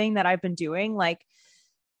is something that I've been doing. Like,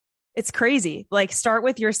 it's crazy. Like, start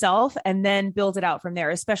with yourself and then build it out from there,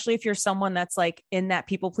 especially if you're someone that's like in that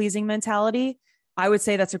people pleasing mentality. I would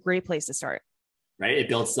say that's a great place to start. Right? It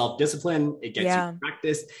builds self-discipline. It gets you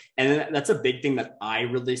practice. And that's a big thing that I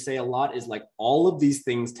really say a lot is like, all of these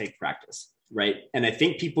things take practice. Right. And I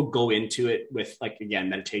think people go into it with like, again,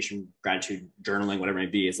 meditation, gratitude, journaling, whatever it may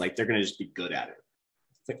be, is like, they're going to just be good at it.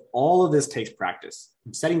 It's like, all of this takes practice.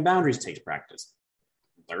 Setting boundaries takes practice.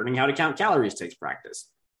 Learning how to count calories takes practice.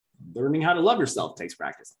 Learning how to love yourself takes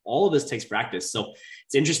practice. All of this takes practice. So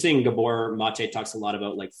it's interesting. Gabor Mate talks a lot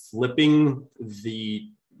about like flipping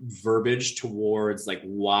the verbiage towards like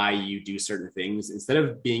why you do certain things, instead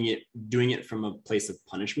of doing it from a place of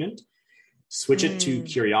punishment. Switch it to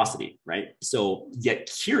curiosity, right? So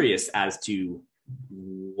get curious as to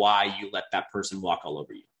why you let that person walk all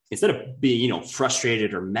over you. Instead of being,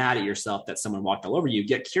 frustrated or mad at yourself that someone walked all over you,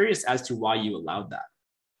 get curious as to why you allowed that.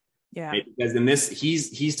 Yeah. Right? Because in this,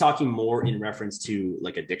 he's talking more in reference to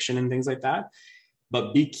like addiction and things like that.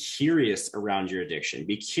 But be curious around your addiction.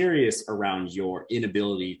 Be curious around your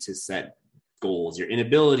inability to set goals, your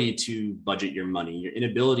inability to budget your money, your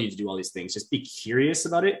inability to do all these things. Just be curious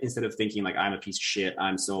about it instead of thinking like, I'm a piece of shit,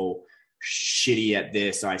 I'm so shitty at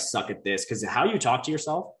this, or I suck at this. Because how you talk to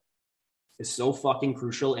yourself is so fucking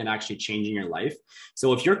crucial in actually changing your life.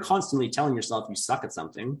 So if you're constantly telling yourself you suck at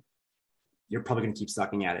something, you're probably going to keep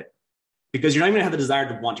sucking at it, because you're not even going to have the desire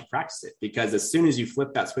to want to practice it. Because as soon as you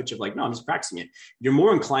flip that switch of like, no, I'm just practicing it, you're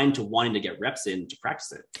more inclined to wanting to get reps in to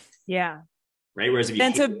practice it. Yeah. Right. Whereas if you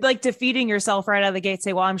then to like defeating yourself right out of the gate,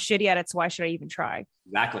 say, well, I'm shitty at it, so why should I even try?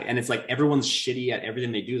 Exactly. And it's like, everyone's shitty at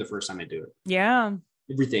everything they do the first time they do it. Yeah.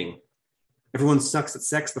 Everything. Everyone sucks at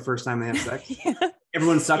sex the first time they have sex. Yeah.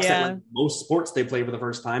 Everyone sucks at like most sports they play for the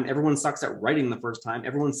first time. Everyone sucks at writing the first time.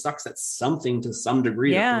 Everyone sucks at something to some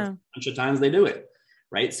degree the first bunch of times they do it.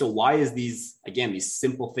 Right. So why is these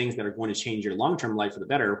simple things that are going to change your long-term life for the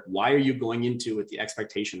better, why are you going into with the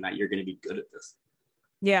expectation that you're going to be good at this?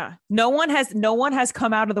 Yeah. No one has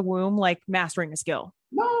come out of the womb like mastering a skill.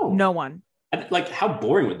 No one. Like, how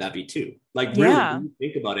boring would that be too? Like, really, when you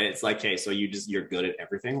think about it, it's like, hey, so you're good at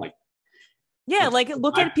everything. Like, like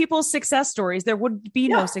look at people's success stories. There would be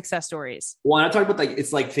no success stories. Well, and I talk about like,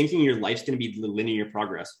 it's like thinking your life's going to be linear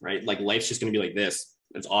progress, right? Like, life's just going to be like this.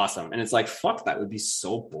 It's awesome. And it's like, fuck, that would be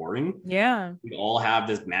so boring. Yeah. We all have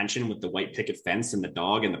this mansion with the white picket fence and the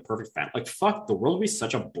dog and the perfect family. Like, fuck, the world would be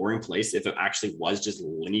such a boring place if it actually was just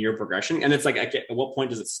linear progression. And it's like, at what point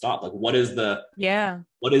does it stop? Like, what is the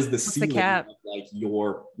ceiling of like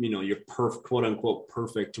your quote unquote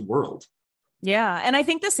perfect world? Yeah. And I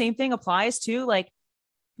think the same thing applies to like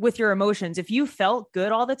with your emotions. If you felt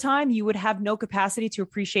good all the time, you would have no capacity to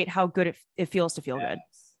appreciate how good it feels to feel good.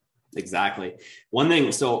 Exactly. One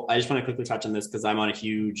thing, so I just want to quickly touch on this because I'm on a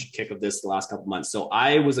huge kick of this the last couple of months. So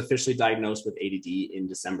I was officially diagnosed with ADD in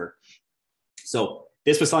December. So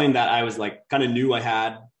this was something that I was like kind of knew I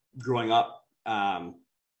had growing up.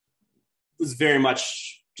 Was very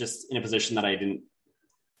much just in a position that I didn't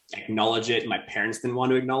acknowledge it. My parents didn't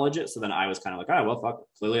want to acknowledge it. So then I was kind of like, oh, well, fuck,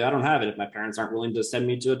 clearly I don't have it if my parents aren't willing to send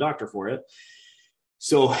me to a doctor for it.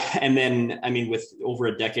 So, and then, I mean, with over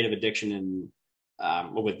a decade of addiction and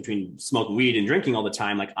between smoking weed and drinking all the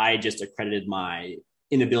time, like I just accredited my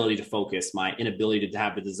inability to focus, my inability to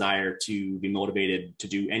have the desire to be motivated to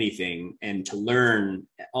do anything and to learn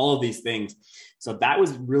all of these things. So that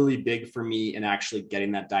was really big for me in actually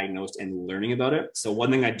getting that diagnosed and learning about it. So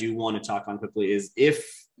one thing I do want to talk on quickly is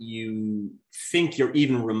if you think you're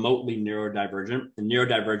even remotely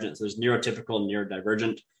neurodivergent, so there's neurotypical and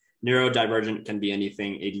neurodivergent. Neurodivergent can be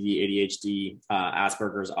anything: ADD, ADHD,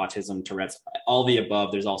 Asperger's, autism, Tourette's, all the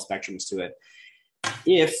above. There's all spectrums to it.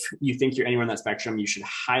 If you think you're anywhere on that spectrum,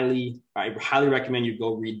 I highly recommend you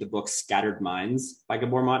go read the book Scattered Minds by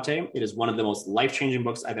Gabor Mate. It is one of the most life-changing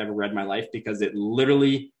books I've ever read in my life because it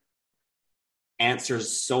literally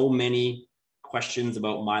answers so many questions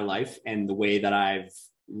about my life and the way that I've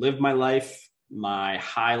lived my life, the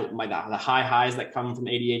high highs that come from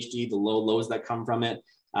ADHD, the low lows that come from it.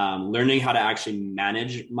 Learning how to actually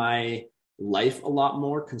manage my life a lot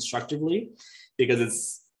more constructively,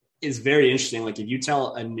 because it's very interesting. Like if you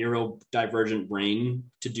tell a neurodivergent brain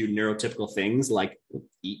to do neurotypical things, like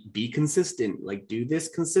be consistent, like do this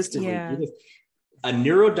consistently, do this, a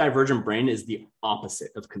neurodivergent brain is the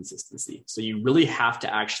opposite of consistency. So you really have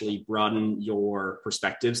to actually broaden your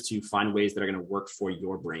perspectives to find ways that are going to work for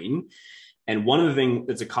your brain. And one of the things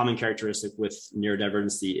that's a common characteristic with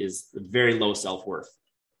neurodivergency is very low self-worth.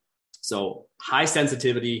 So high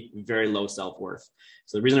sensitivity, very low self-worth.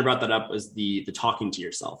 So the reason I brought that up is the talking to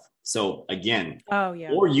yourself. So again,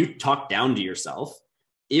 or you talk down to yourself.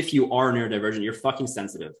 If you are neurodivergent, you're fucking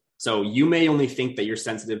sensitive. So you may only think that you're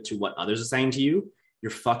sensitive to what others are saying to you.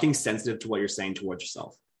 You're fucking sensitive to what you're saying towards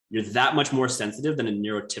yourself. You're that much more sensitive than a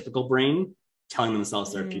neurotypical brain telling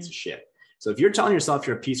themselves they're a piece of shit. So if you're telling yourself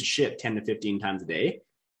you're a piece of shit 10 to 15 times a day,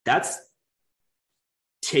 that's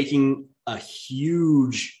taking a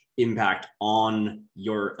huge impact on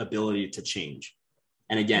your ability to change.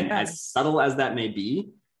 And again, as subtle as that may be,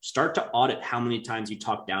 start to audit how many times you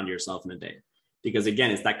talk down to yourself in a day. Because again,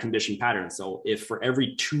 it's that conditioned pattern. So if for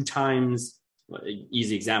every 2 times,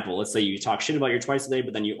 easy example, let's say you talk shit about you twice a day,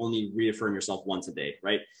 but then you only reaffirm yourself once a day,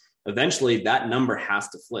 right? Eventually that number has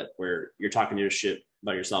to flip where you're talking to your shit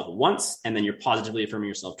about yourself once, and then you're positively affirming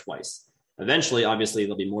yourself twice. Eventually, obviously,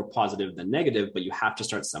 they'll be more positive than negative, but you have to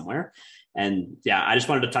start somewhere. And yeah, I just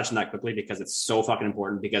wanted to touch on that quickly because it's so fucking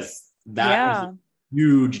important, because that was a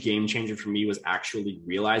huge game changer for me, was actually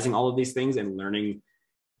realizing all of these things and learning,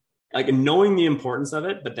 like knowing the importance of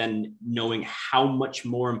it, but then knowing how much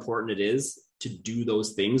more important it is to do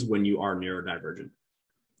those things when you are neurodivergent.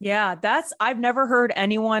 Yeah, I've never heard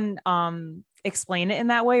anyone explain it in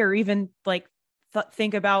that way, or even like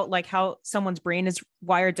think about like how someone's brain is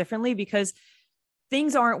wired differently, because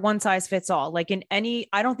things aren't one size fits all. Like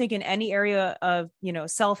I don't think in any area of,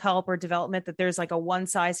 self-help or development that there's like a one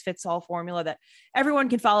size fits all formula that everyone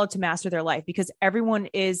can follow to master their life, because everyone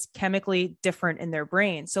is chemically different in their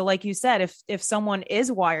brain. So like you said, if someone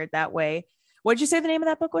is wired that way, what did you say the name of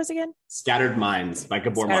that book was again? Scattered Minds by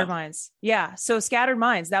Gabor Mate. Scattered Minds. Yeah. So Scattered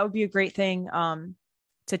Minds, that would be a great thing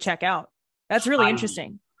to check out. That's really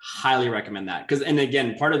interesting. Highly recommend that. And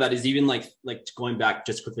again, part of that is even like going back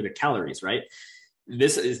just quickly to calories, right?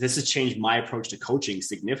 This has changed my approach to coaching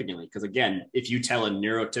significantly. Because again, if you tell a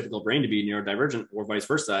neurotypical brain to be neurodivergent or vice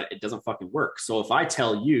versa, it doesn't fucking work. So if I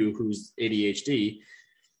tell you who's ADHD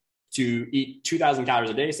to eat 2,000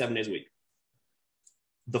 calories a day, 7 days a week,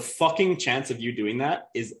 the fucking chance of you doing that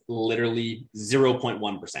is literally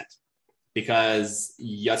 0.1%, because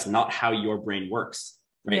that's not how your brain works.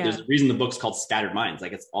 Right. Yeah. There's a reason the book's called Scattered Minds.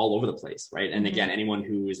 Like, it's all over the place. Right. And again, anyone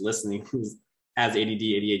who is listening, who's has ADD,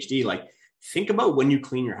 ADHD, like, think about when you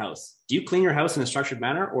clean your house. Do you clean your house in a structured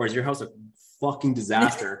manner, or is your house a fucking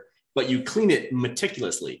disaster, but you clean it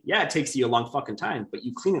meticulously? Yeah, it takes you a long fucking time, but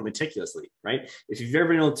you clean it meticulously. Right. If you've ever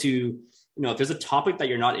been able to, if there's a topic that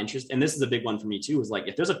you're not interested, and this is a big one for me too, is like,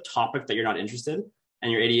 if there's a topic that you're not interested in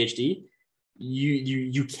and you're ADHD,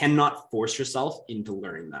 you cannot force yourself into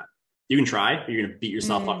learning that. You can try, but you're going to beat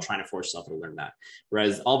yourself up trying to force yourself to learn that.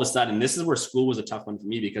 Whereas all of a sudden, this is where school was a tough one for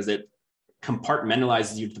me, because it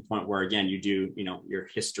compartmentalizes you to the point where, again, you do, your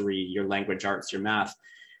history, your language arts, your math.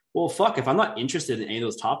 Well, fuck, if I'm not interested in any of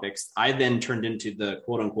those topics, I then turned into the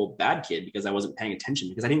quote unquote bad kid because I wasn't paying attention,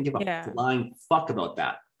 because I didn't give a flying fuck about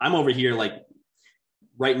that. I'm over here like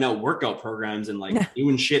writing out workout programs and like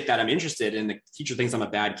doing shit that I'm interested in. The teacher thinks I'm a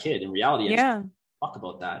bad kid. In reality, I just fuck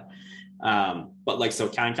about that. But like, so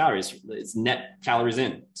counting calories, it's net calories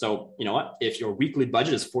in. So you know what, if your weekly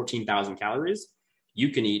budget is 14,000 calories, you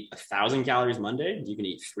can eat 1,000 calories Monday. You can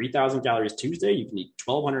eat 3,000 calories Tuesday. You can eat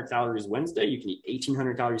 1,200 calories Wednesday. You can eat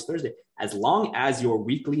 1,800 calories Thursday. As long as your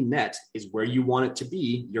weekly net is where you want it to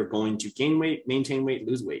be, you're going to gain weight, maintain weight,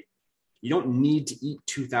 lose weight. You don't need to eat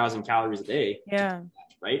 2,000 calories a day. Yeah.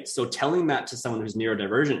 Right. So telling that to someone who's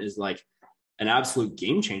neurodivergent is like an absolute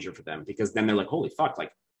game changer for them, because then they're like, holy fuck,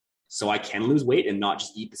 like, so I can lose weight and not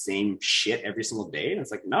just eat the same shit every single day. And it's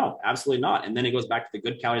like, no, absolutely not. And then it goes back to the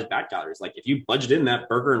good calories, bad calories. Like, if you budget in that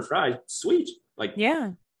burger and fries, sweet. Like,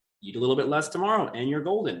 eat a little bit less tomorrow and you're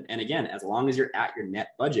golden. And again, as long as you're at your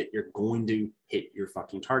net budget, you're going to hit your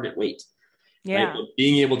fucking target weight. Yeah. Right? But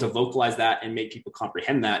being able to vocalize that and make people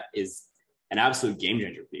comprehend that is an absolute game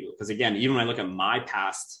changer for you. Because again, even when I look at my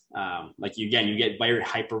past, like, you get very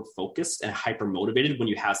hyper focused and hyper motivated when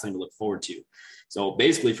you have something to look forward to. So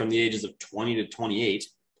basically from the ages of 20 to 28,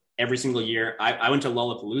 every single year, I went to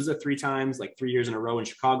Lollapalooza 3 times, like 3 years in a row in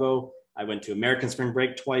Chicago. I went to American Spring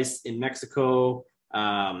Break twice in Mexico,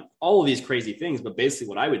 all of these crazy things. But basically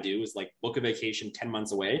what I would do is like book a vacation 10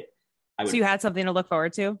 months away. So you had something to look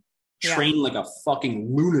forward to? Train like a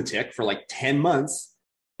fucking lunatic for like 10 months.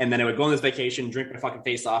 And then I would go on this vacation, drink my fucking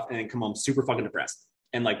face off, and then come home super fucking depressed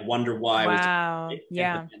and like wonder why. Wow.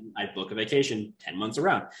 I'd book a vacation 10 months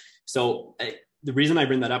around. So the reason I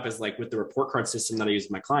bring that up is like with the report card system that I use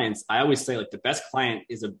with my clients, I always say like the best client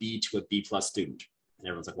is a B to a B plus student. And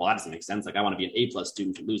everyone's like, well, that doesn't make sense. Like I want to be an A plus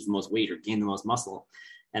student to lose the most weight or gain the most muscle.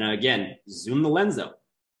 And again, zoom the lens out.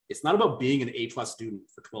 It's not about being an A plus student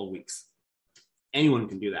for 12 weeks. Anyone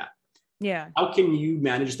can do that. Yeah. How can you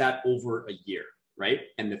manage that over a year? Right.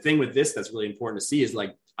 And the thing with this that's really important to see is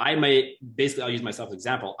like, I'll use myself as an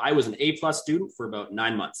example. I was an A plus student for about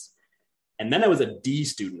 9 months. And then I was a D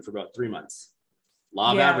student for about 3 months.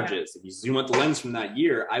 Law of averages. If you zoom out the lens from that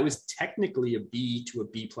year, I was technically a B to a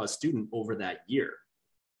B plus student over that year,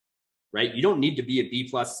 right? You don't need to be a B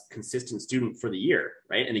plus consistent student for the year,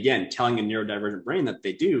 right? And again, telling a neurodivergent brain that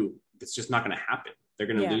they do, it's just not going to happen. They're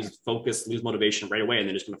going to lose focus, lose motivation right away, and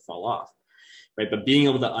they're just going to fall off, right? But being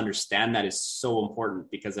able to understand that is so important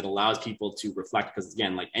because it allows people to reflect. Because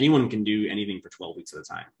again, like anyone can do anything for 12 weeks at a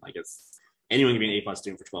time. Like anyone can be an A plus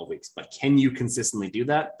student for 12 weeks, but can you consistently do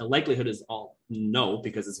that? The likelihood is all no,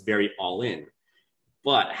 because it's very all in.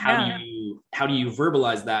 But how do you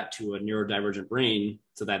verbalize that to a neurodivergent brain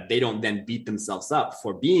so that they don't then beat themselves up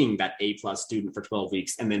for being that A plus student for 12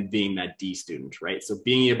 weeks and then being that D student, right? So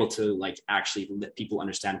being able to like actually let people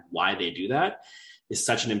understand why they do that is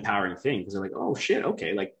such an empowering thing because they're like, oh shit,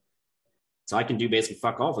 okay, like so I can do basically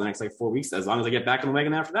fuck all for the next like 4 weeks as long as I get back on the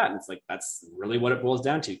wagon after that. And it's like, that's really what it boils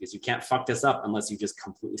down to because you can't fuck this up unless you just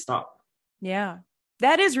completely stop. Yeah.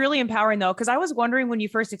 That is really empowering though. Cause I was wondering when you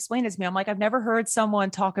first explained it to me, I'm like, I've never heard someone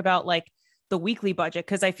talk about like the weekly budget.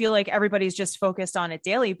 Cause I feel like everybody's just focused on it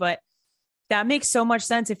daily, but that makes so much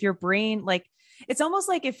sense if your brain, like, it's almost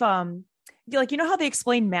like if, like, you know how they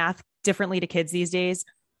explain math differently to kids these days?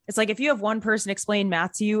 It's like, if you have one person explain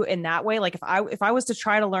math to you in that way, like if I was to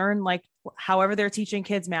try to learn, like however they're teaching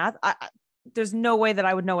kids math, there's no way that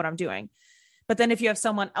I would know what I'm doing. But then if you have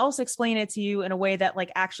someone else explain it to you in a way that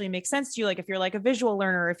like actually makes sense to you, like if you're like a visual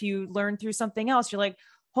learner, if you learn through something else, you're like,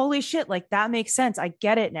 holy shit, like that makes sense. I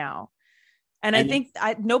get it now. And I think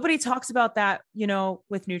nobody talks about that, you know,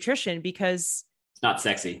 with nutrition because it's not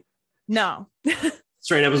sexy. No.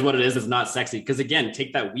 Straight up is what it is. It's not sexy. Because again,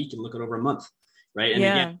 take that week and look at over a month. Right. And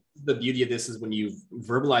again, the beauty of this is when you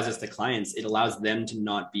verbalize this to clients, it allows them to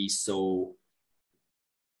not be so,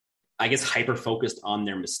 I guess, hyper focused on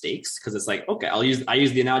their mistakes. Cause it's like, okay, I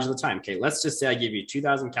use the analogy all the time. Okay. Let's just say I give you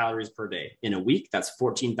 2,000 calories per day. In a week, that's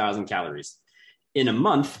 14,000 calories. In a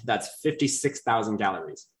month, that's 56,000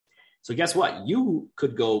 calories. So guess what? You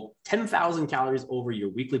could go 10,000 calories over your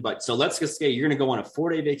weekly budget. So let's just say you're going to go on a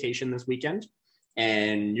 4-day vacation this weekend.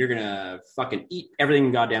 And you're going to fucking eat everything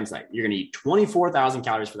in goddamn sight. You're going to eat 24,000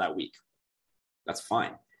 calories for that week. That's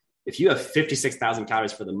fine. If you have 56,000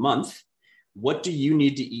 calories for the month, what do you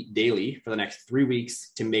need to eat daily for the next 3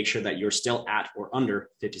 weeks to make sure that you're still at or under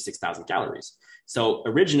 56,000 calories? So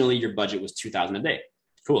originally your budget was 2,000 a day.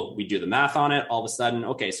 Cool. We do the math on it. All of a sudden,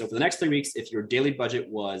 okay, so for the next 3 weeks, if your daily budget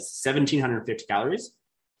was 1,750 calories,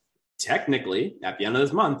 technically at the end of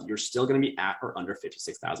this month, you're still going to be at or under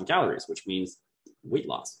 56,000 calories, which means weight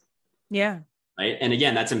loss. Yeah. Right. And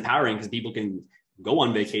again, that's empowering because people can go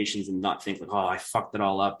on vacations and not think like, oh, I fucked it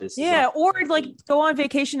all up. Or like go on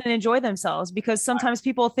vacation and enjoy themselves because sometimes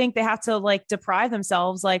people think they have to like deprive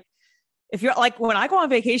themselves. Like if you're like, when I go on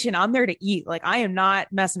vacation, I'm there to eat. Like I am not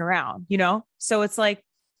messing around, you know? So it's like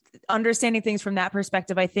understanding things from that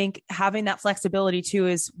perspective. I think having that flexibility too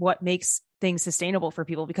is what makes things sustainable for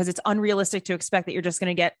people because it's unrealistic to expect that you're just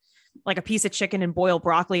going to get like a piece of chicken and boil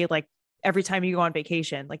broccoli like every time you go on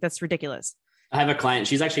vacation. Like that's ridiculous. I have a client,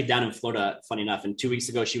 she's actually down in Florida, funny enough. And 2 weeks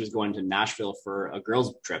ago, she was going to Nashville for a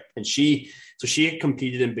girls trip. And she had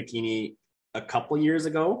competed in bikini a couple years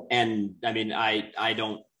ago. And I mean, I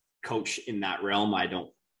don't coach in that realm. I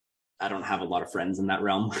don't have a lot of friends in that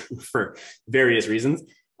realm for various reasons.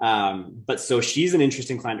 But so she's an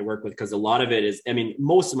interesting client to work with because a lot of it is, I mean,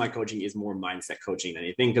 most of my coaching is more mindset coaching than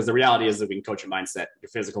anything. Because the reality is that we can coach a mindset, your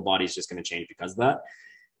physical body is just going to change because of that.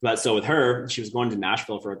 But so with her, she was going to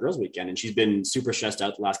Nashville for a girls' weekend, and she's been super stressed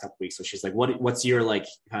out the last couple of weeks. So she's like, "What's your like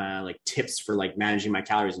tips for like managing my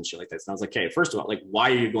calories and shit like this?" And I was like, "Okay, first of all, like, why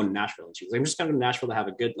are you going to Nashville?" And she was like, "I'm just going to Nashville to have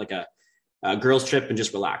a good like a girls' trip and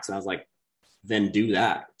just relax." And I was like, "Then do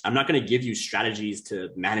that. I'm not going to give you strategies to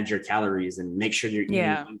manage your calories and make sure you're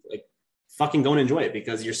eating. Like, fucking go and enjoy it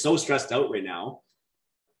because you're so stressed out right now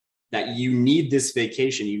that you need this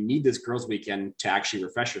vacation, you need this girls' weekend to actually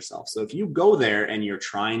refresh yourself. So if you go there and you're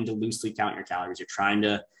trying to loosely count your calories, you're trying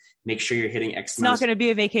to make sure you're hitting X. It's not going to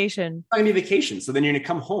be a vacation. It's not going to be a vacation. So then you're going to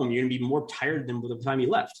come home, you're going to be more tired than the time you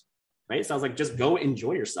left, right? So I was like, just go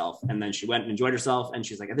enjoy yourself. And then she went and enjoyed herself. And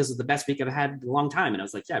she's like, this is the best week I've had in a long time. And I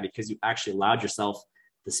was like, yeah, because you actually allowed yourself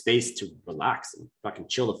the space to relax and fucking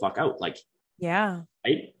chill the fuck out. Like Yeah.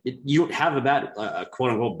 right? You don't have a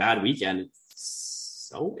quote unquote bad weekend.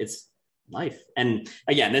 It's life. And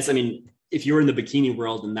again, if you're in the bikini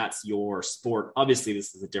world and that's your sport, obviously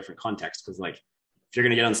this is a different context, because like if you're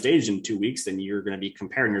going to get on stage in 2 weeks and you're going to be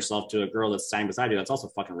comparing yourself to a girl that's standing beside you that's also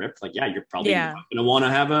fucking ripped, like, yeah, you're probably going to want to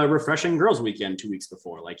have a refreshing girls weekend 2 weeks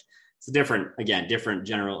before. Like, it's a different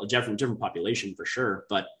population for sure,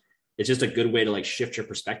 but it's just a good way to like shift your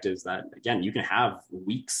perspectives that, again, you can have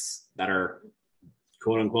weeks that are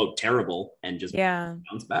quote unquote terrible and just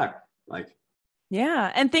bounce back. Like,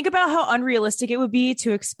 yeah. And think about how unrealistic it would be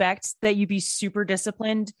to expect that you'd be super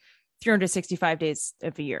disciplined 365 days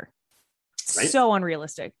of a year. Right? So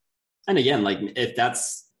unrealistic. And again, like if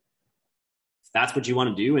that's what you want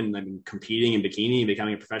to do, and I mean, competing in bikini and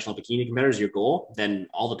becoming a professional bikini competitor is your goal, then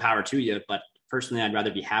all the power to you. But personally, I'd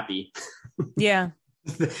rather be happy. Yeah.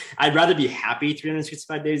 I'd rather be happy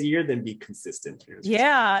 365 days a year than be consistent.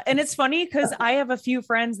 Yeah. And it's funny because I have a few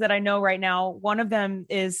friends that I know right now. One of them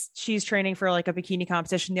she's training for like a bikini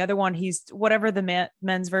competition. The other one, he's whatever the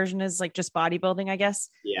men's version is, like just bodybuilding, I guess.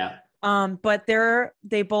 Yeah. But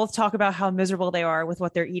they both talk about how miserable they are with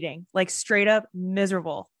what they're eating, like straight up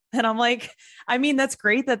miserable. And I'm like, I mean, that's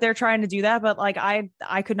great that they're trying to do that, but like, I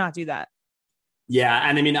could not do that. Yeah.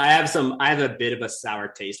 And I mean, I have a bit of a sour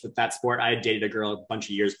taste with that sport. I dated a girl a bunch of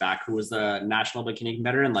years back who was a national bikini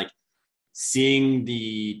competitor, and like seeing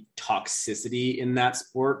the toxicity in that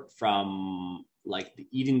sport from like the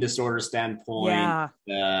eating disorder standpoint,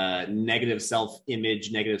 the negative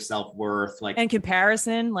self-image, negative self-worth, like, and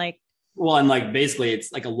comparison, like, well, and like basically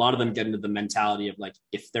it's like a lot of them get into the mentality of like,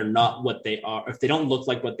 if they're not what they are, if they don't look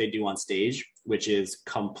like what they do on stage, which is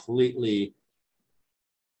completely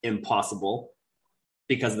impossible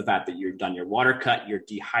because of the fact that you've done your water cut, you're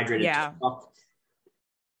dehydrated,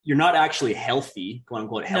 you're not actually healthy, quote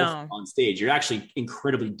unquote healthy on stage. You're actually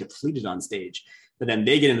incredibly depleted on stage. But then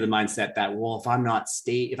they get into the mindset that, well, if I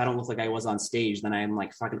don't look like I was on stage, then I'm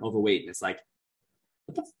like fucking overweight. And it's like,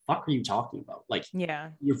 what the fuck are you talking about? Like,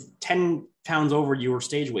 you're 10 pounds over your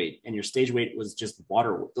stage weight, and your stage weight was just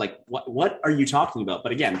water. Like, what are you talking about?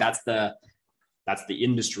 But again, that's the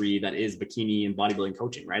industry that is bikini and bodybuilding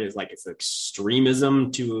coaching, right? It's like, it's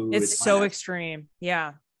extremism to it's so extreme.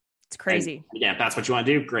 Yeah. It's crazy. And, yeah. If that's what you want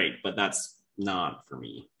to do, great. But that's not for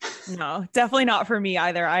me. No, definitely not for me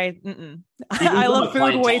either. I love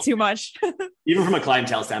food way too much. Even from a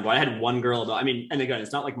clientele standpoint, I had one girl, and again,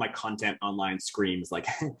 it's not like my content online screams like,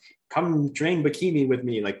 come train bikini with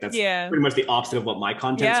me. Like, that's pretty much the opposite of what my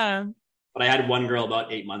content is. But I had one girl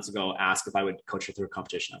about 8 months ago ask if I would coach her through a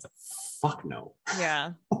competition. I was like, fuck no.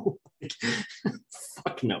 Yeah.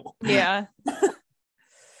 Fuck no. Yeah.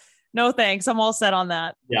 No, thanks. I'm all set on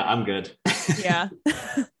that. Yeah, I'm good. Yeah.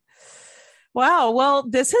 Wow. Well,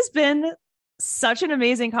 this has been such an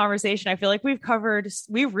amazing conversation. I feel like we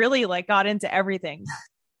really like got into everything.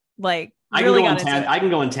 Like, I can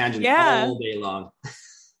go on tangents all day long.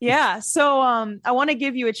 Yeah. So, I want to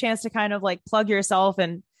give you a chance to kind of like plug yourself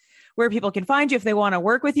and where people can find you if they want to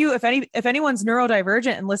work with you. If anyone's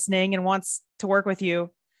neurodivergent and listening and wants to work with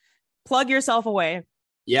you, plug yourself away.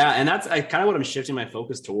 Yeah. And that's kind of what I'm shifting my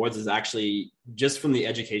focus towards, is actually just from the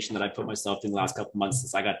education that I put myself in the last couple of months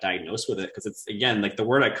since I got diagnosed with it. Cause it's, again, like the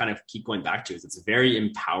word I kind of keep going back to is it's very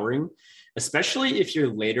empowering, especially if you're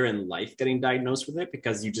later in life getting diagnosed with it,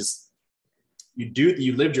 because you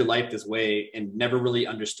lived your life this way and never really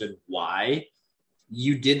understood why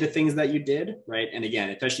you did the things that you did. Right. And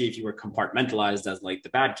again, especially if you were compartmentalized as like the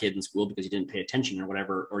bad kid in school because you didn't pay attention or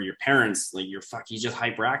whatever, or your parents, like you're just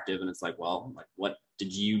hyperactive. And it's like, well, like, what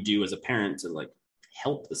did you do as a parent to like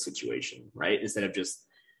help the situation? Right. Instead of just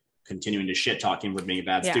continuing to shit talk him for being a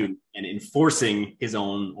bad student and enforcing his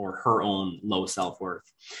own or her own low self-worth.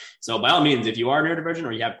 So by all means, if you are neurodivergent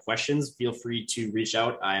or you have questions, feel free to reach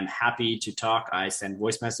out. I am happy to talk. I send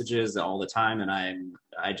voice messages all the time, and I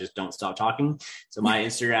just don't stop talking. So my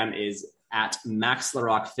Instagram is at Max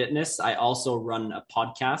Larock Fitness. I also run a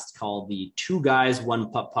podcast called the Two Guys,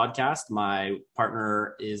 One Pup podcast. My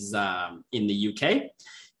partner is in the UK.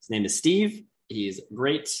 His name is Steve. He's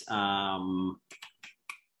great.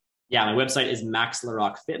 Yeah, my website is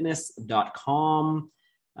maxlarockfitness.com.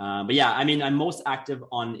 But yeah, I mean, I'm most active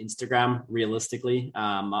on Instagram, realistically.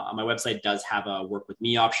 My website does have a work with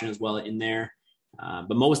me option as well in there,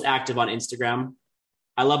 but most active on Instagram.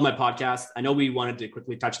 I love my podcast. I know we wanted to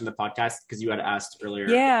quickly touch on the podcast because you had asked earlier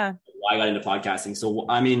why I got into podcasting. So,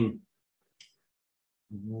 I mean,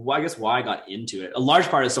 I guess why I got into it. A large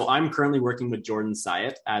part is, so I'm currently working with Jordan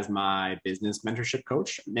Syatt as my business mentorship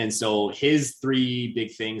coach. And so his three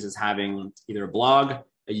big things is having either a blog,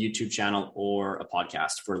 a YouTube channel or a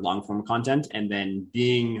podcast for long form content, and then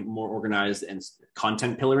being more organized and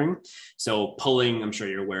content pillaring. So pulling, I'm sure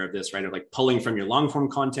you're aware of this, right? Of like pulling from your long form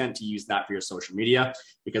content to use that for your social media,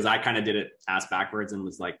 because I kind of did it ass backwards and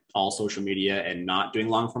was like all social media and not doing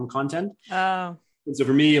long form content. Oh. And so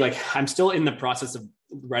for me, like I'm still in the process of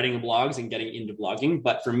writing blogs and getting into blogging.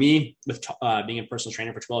 But for me, with being a personal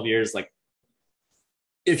trainer for 12 years, like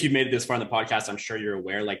if you've made it this far in the podcast, I'm sure you're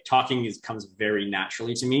aware, like talking comes very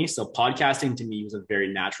naturally to me. So podcasting to me was a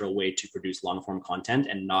very natural way to produce long form content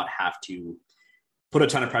and not have to put a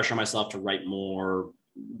ton of pressure on myself to write more.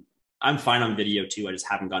 I'm fine on video too. I just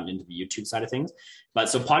haven't gotten into the YouTube side of things. But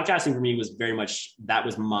so podcasting for me was very much, that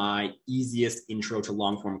was my easiest intro to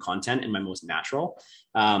long form content and my most natural.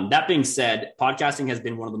 That being said, podcasting has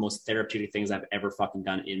been one of the most therapeutic things I've ever fucking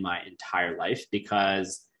done in my entire life,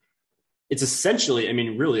 because it's essentially, I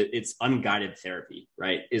mean, really, it's unguided therapy,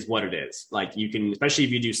 right? Is what it is. Like you can, especially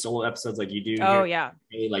if you do solo episodes like you do. Oh, yeah.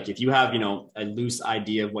 Like if you have, a loose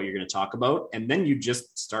idea of what you're going to talk about, and then you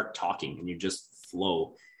just start talking and you just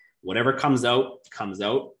flow. Whatever comes out, comes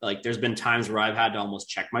out. Like there's been times where I've had to almost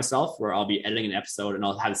check myself, where I'll be editing an episode and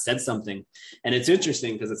I'll have said something. And it's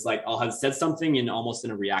interesting because it's like, I'll have said something in almost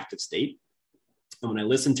in a reactive state. And when I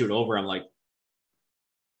listen to it over, I'm like,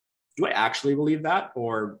 do I actually believe that?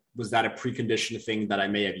 Or was that a preconditioned thing that I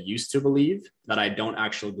may have used to believe that I don't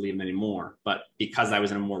actually believe anymore? But because I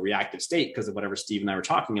was in a more reactive state, because of whatever Steve and I were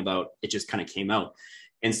talking about, it just kind of came out.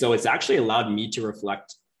 And so it's actually allowed me to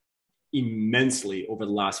reflect immensely over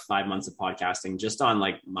the last 5 months of podcasting, just on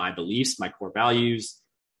like my beliefs, my core values,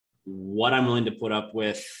 what I'm willing to put up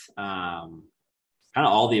with, kind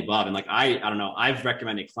of all the above. And like, I don't know, I've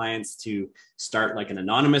recommended clients to start like an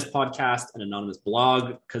anonymous podcast, an anonymous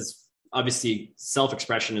blog, because obviously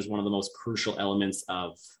self-expression is one of the most crucial elements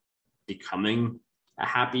of becoming a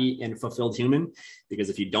happy and fulfilled human. Because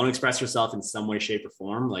if you don't express yourself in some way, shape, or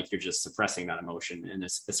form, like you're just suppressing that emotion and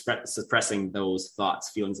suppressing those thoughts,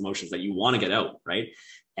 feelings, emotions that you want to get out, right?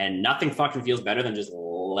 And nothing fucking feels better than just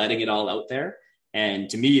letting it all out there. And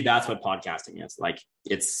to me, that's what podcasting is. Like,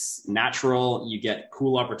 it's natural. You get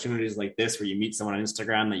cool opportunities like this where you meet someone on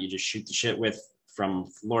Instagram that you just shoot the shit with from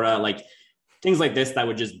Florida, like things like this that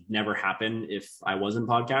would just never happen if I wasn't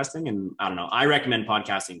podcasting. And I don't know, I recommend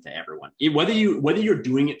podcasting to everyone, whether you're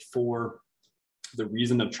doing it for the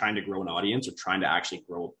reason of trying to grow an audience or trying to actually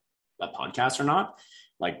grow a podcast or not.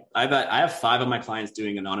 Like I have 5 of my clients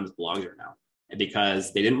doing anonymous blogs right now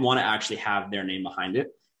because they didn't want to actually have their name behind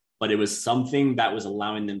it, but it was something that was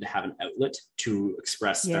allowing them to have an outlet to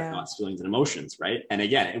express their thoughts, feelings, and emotions, right? And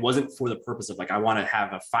again, it wasn't for the purpose of like, I want to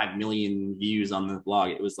have a 5 million views on the blog.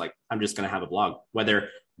 It was like, I'm just going to have a blog. Whether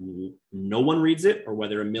no one reads it or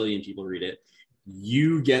whether 1 million people read it,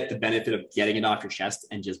 you get the benefit of getting it off your chest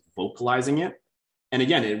and just vocalizing it. And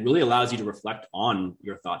again, it really allows you to reflect on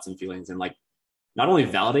your thoughts and feelings and like, not only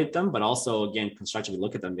validate them, but also, again, constructively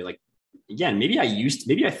look at them and be like, again, maybe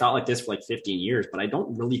I thought like this for like 15 years, but I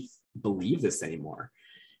don't really believe this anymore.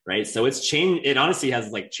 Right. So it's changed. It honestly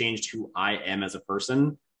has like changed who I am as a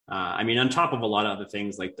person. I mean, on top of a lot of other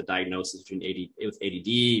things like the diagnosis with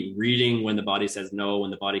ADD, reading when the body says no,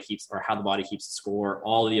 when the body keeps, or how the body keeps the score,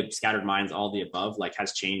 all the scattered minds, all the above, like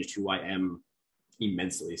has changed who I am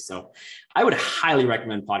immensely. So I would highly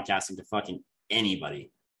recommend podcasting to fucking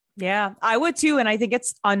anybody. Yeah, I would too. And I think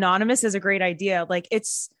it's anonymous is a great idea. Like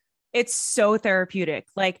it's so therapeutic.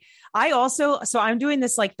 Like so I'm doing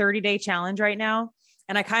this like 30-day challenge right now.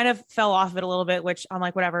 And I kind of fell off of it a little bit, which I'm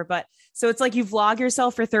like, whatever. But so it's like you vlog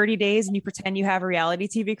yourself for 30 days and you pretend you have a reality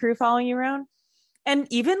TV crew following you around. And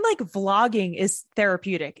even like vlogging is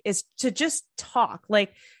therapeutic, is to just talk,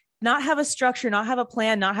 like not have a structure, not have a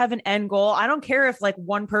plan, not have an end goal. I don't care if like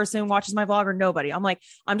one person watches my vlog or nobody. I'm like,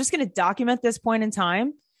 I'm just going to document this point in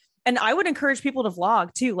time. And I would encourage people to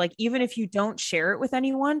vlog too. Like, even if you don't share it with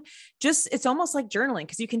anyone, it's almost like journaling.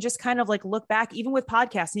 Cause you can just kind of like look back, even with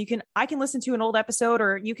podcasts, and I can listen to an old episode,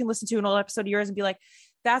 or you can listen to an old episode of yours and be like,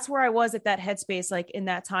 that's where I was at that headspace. Like in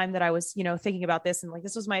that time that I was, thinking about this, and like,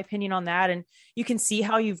 this was my opinion on that. And you can see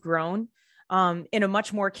how you've grown in a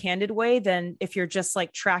much more candid way than if you're just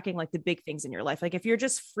like tracking like the big things in your life. Like if you're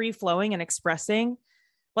just free flowing and expressing,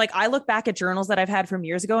 like I look back at journals that I've had from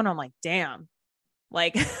years ago and I'm like, damn,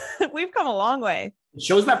 like we've come a long way. It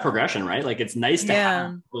shows that progression, right? Like it's nice to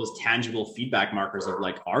have those tangible feedback markers of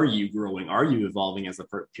like, are you growing? Are you evolving as a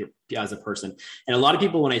person? And a lot of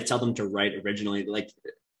people, when I tell them to write originally, like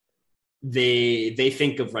they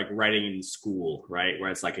think of like writing in school, right? Where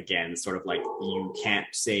it's like, again, sort of like you can't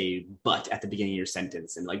say but at the beginning of your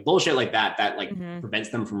sentence and like bullshit like that like prevents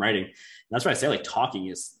them from writing. And that's why I say like talking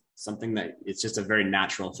is something that it's just a very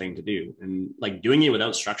natural thing to do. And like doing it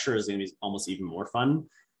without structure is going to be almost even more fun.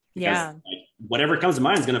 Because, like, whatever comes to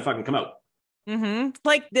mind is going to fucking come out.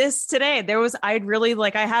 Like this today,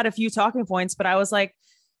 I had a few talking points, but I was like,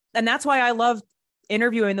 and that's why I love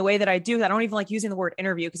interviewing the way that I do. I don't even like using the word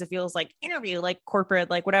interview because it feels like interview, like corporate,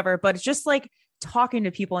 like whatever, but it's just like talking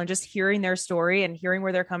to people and just hearing their story and hearing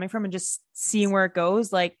where they're coming from and just seeing where it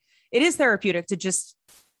goes. Like it is therapeutic to just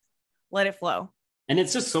let it flow. And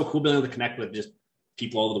it's just so cool being able to connect with just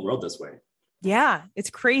people all over the world this way. Yeah. It's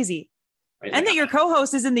crazy. Right? And that your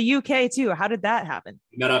co-host is in the UK too. How did that happen?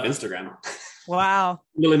 We met off Instagram. Wow.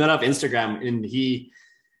 Really met off Instagram, and I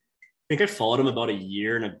think I followed him about a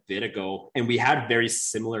year and a bit ago, and we had very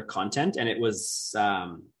similar content. And it was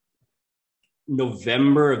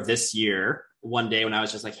November of this year, one day when I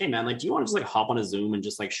was just like, hey man, like, do you want to just like hop on a Zoom and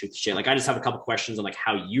just like shoot the shit? Like, I just have a couple questions on like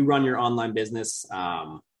how you run your online business.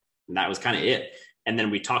 And that was kind of it. And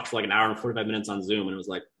then we talked for like an hour and 45 minutes on Zoom, and it was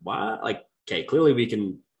like, what? Like, okay, clearly we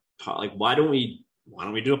can talk. Like, why don't we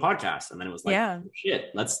do a podcast? And then it was like, oh,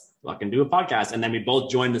 shit, let's fucking do a podcast. And then we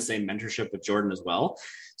both joined the same mentorship with Jordan as well.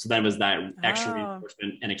 So then it was that extra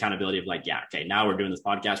reinforcement and accountability of like, yeah, okay, now we're doing this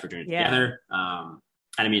podcast, we're doing it together. And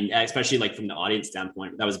I mean, especially like from the audience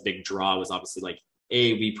standpoint, that was a big draw, was obviously like,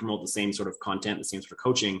 we promote the same sort of content, the same sort of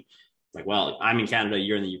coaching. Like, well, I'm in Canada,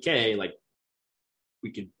 you're in the UK, like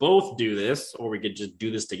we could both do this, or we could just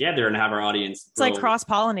do this together and have our audience. It's like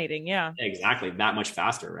cross-pollinating. Yeah, exactly. That much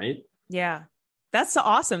faster. Right. Yeah. That's so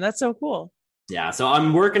awesome. That's so cool. Yeah. So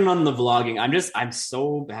I'm working on the vlogging. I'm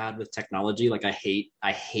so bad with technology. Like I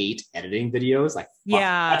hate editing videos. Like,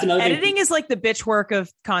 that's another editing is like the bitch work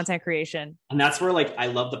of content creation. And that's where like, I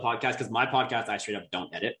love the podcast, because my podcast, I straight up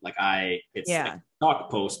don't edit. Like like talk,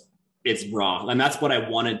 post, it's raw. And that's what I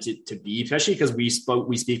wanted to be, especially because we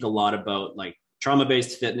speak a lot about like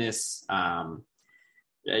trauma-based fitness,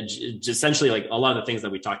 essentially like a lot of the things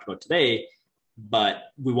that we talked about today, but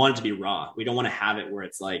we want it to be raw. We don't want to have it where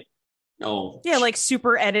it's like, like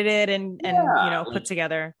super edited and put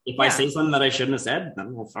together. If I say something that I shouldn't have said, then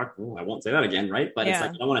I won't say that again. Right. But it's like,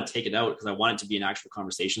 I don't want to take it out, because I want it to be an actual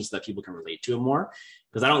conversation so that people can relate to it more.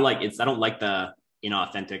 Because I don't like the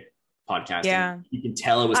inauthentic podcasting. Yeah. You can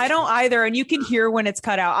tell it was. I don't either. And you can hear when it's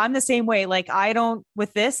cut out. I'm the same way. Like I don't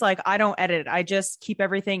edit. I just keep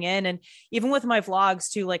everything in. And even with my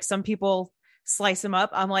vlogs too, like some people slice them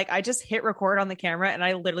up. I'm like, I just hit record on the camera and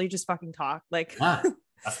I literally just fucking talk. Like,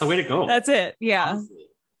 that's the way to go. That's it. Yeah. Honestly.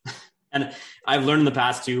 And I've learned in the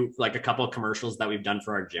past too, like a couple of commercials that we've done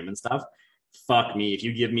for our gym and stuff. Fuck me. If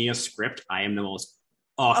you give me a script, I am the most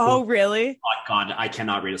awful. Oh, really? Oh God, I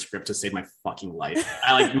cannot read a script to save my fucking life.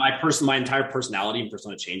 I like my entire personality and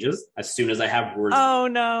persona changes as soon as I have words. Oh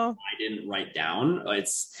no. I didn't write down. I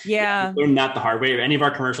learned that the hard way. Any of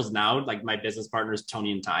our commercials now, like my business partners,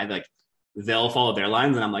 Tony and Ty, like they'll follow their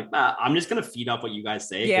lines, and I'm like, I'm just going to feed off what you guys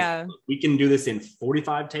say. Yeah. We can do this in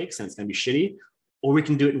 45 takes and it's going to be shitty, or we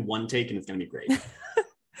can do it in one take and it's going to be great.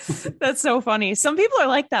 That's so funny. Some people are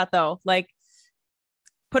like that though. Like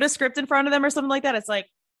put a script in front of them or something like that. It's like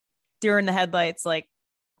deer in the headlights. Like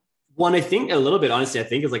one, I think a little bit, honestly, I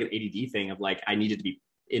think it's like an ADD thing of like, I need it to be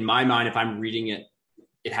in my mind. If I'm reading it,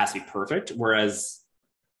 it has to be perfect. Whereas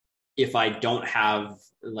if I don't have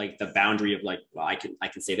like the boundary of like, well, I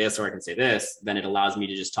can say this or I can say this, then it allows me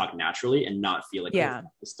to just talk naturally and not feel like I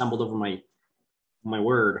stumbled over my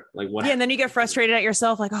word. Like what? Yeah. And then you get frustrated at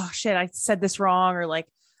yourself. Like, oh shit, I said this wrong. Or like,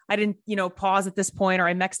 I didn't, pause at this point, or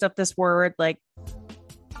I mixed up this word. Like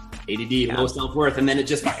ADD, low self-worth. And then it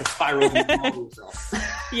just fucking spirals.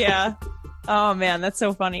 Yeah. Oh man, that's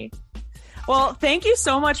so funny. Well, thank you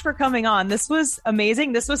so much for coming on. This was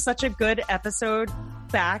amazing. This was such a good episode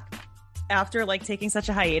back after like taking such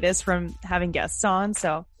a hiatus from having guests on.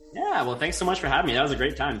 So yeah, well, thanks so much for having me. That was a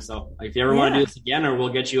great time. So if you ever want to do this again, or we'll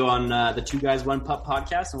get you on the Two Guys One Pup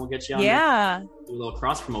podcast, and we'll get you on do a little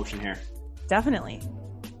cross promotion here. Definitely.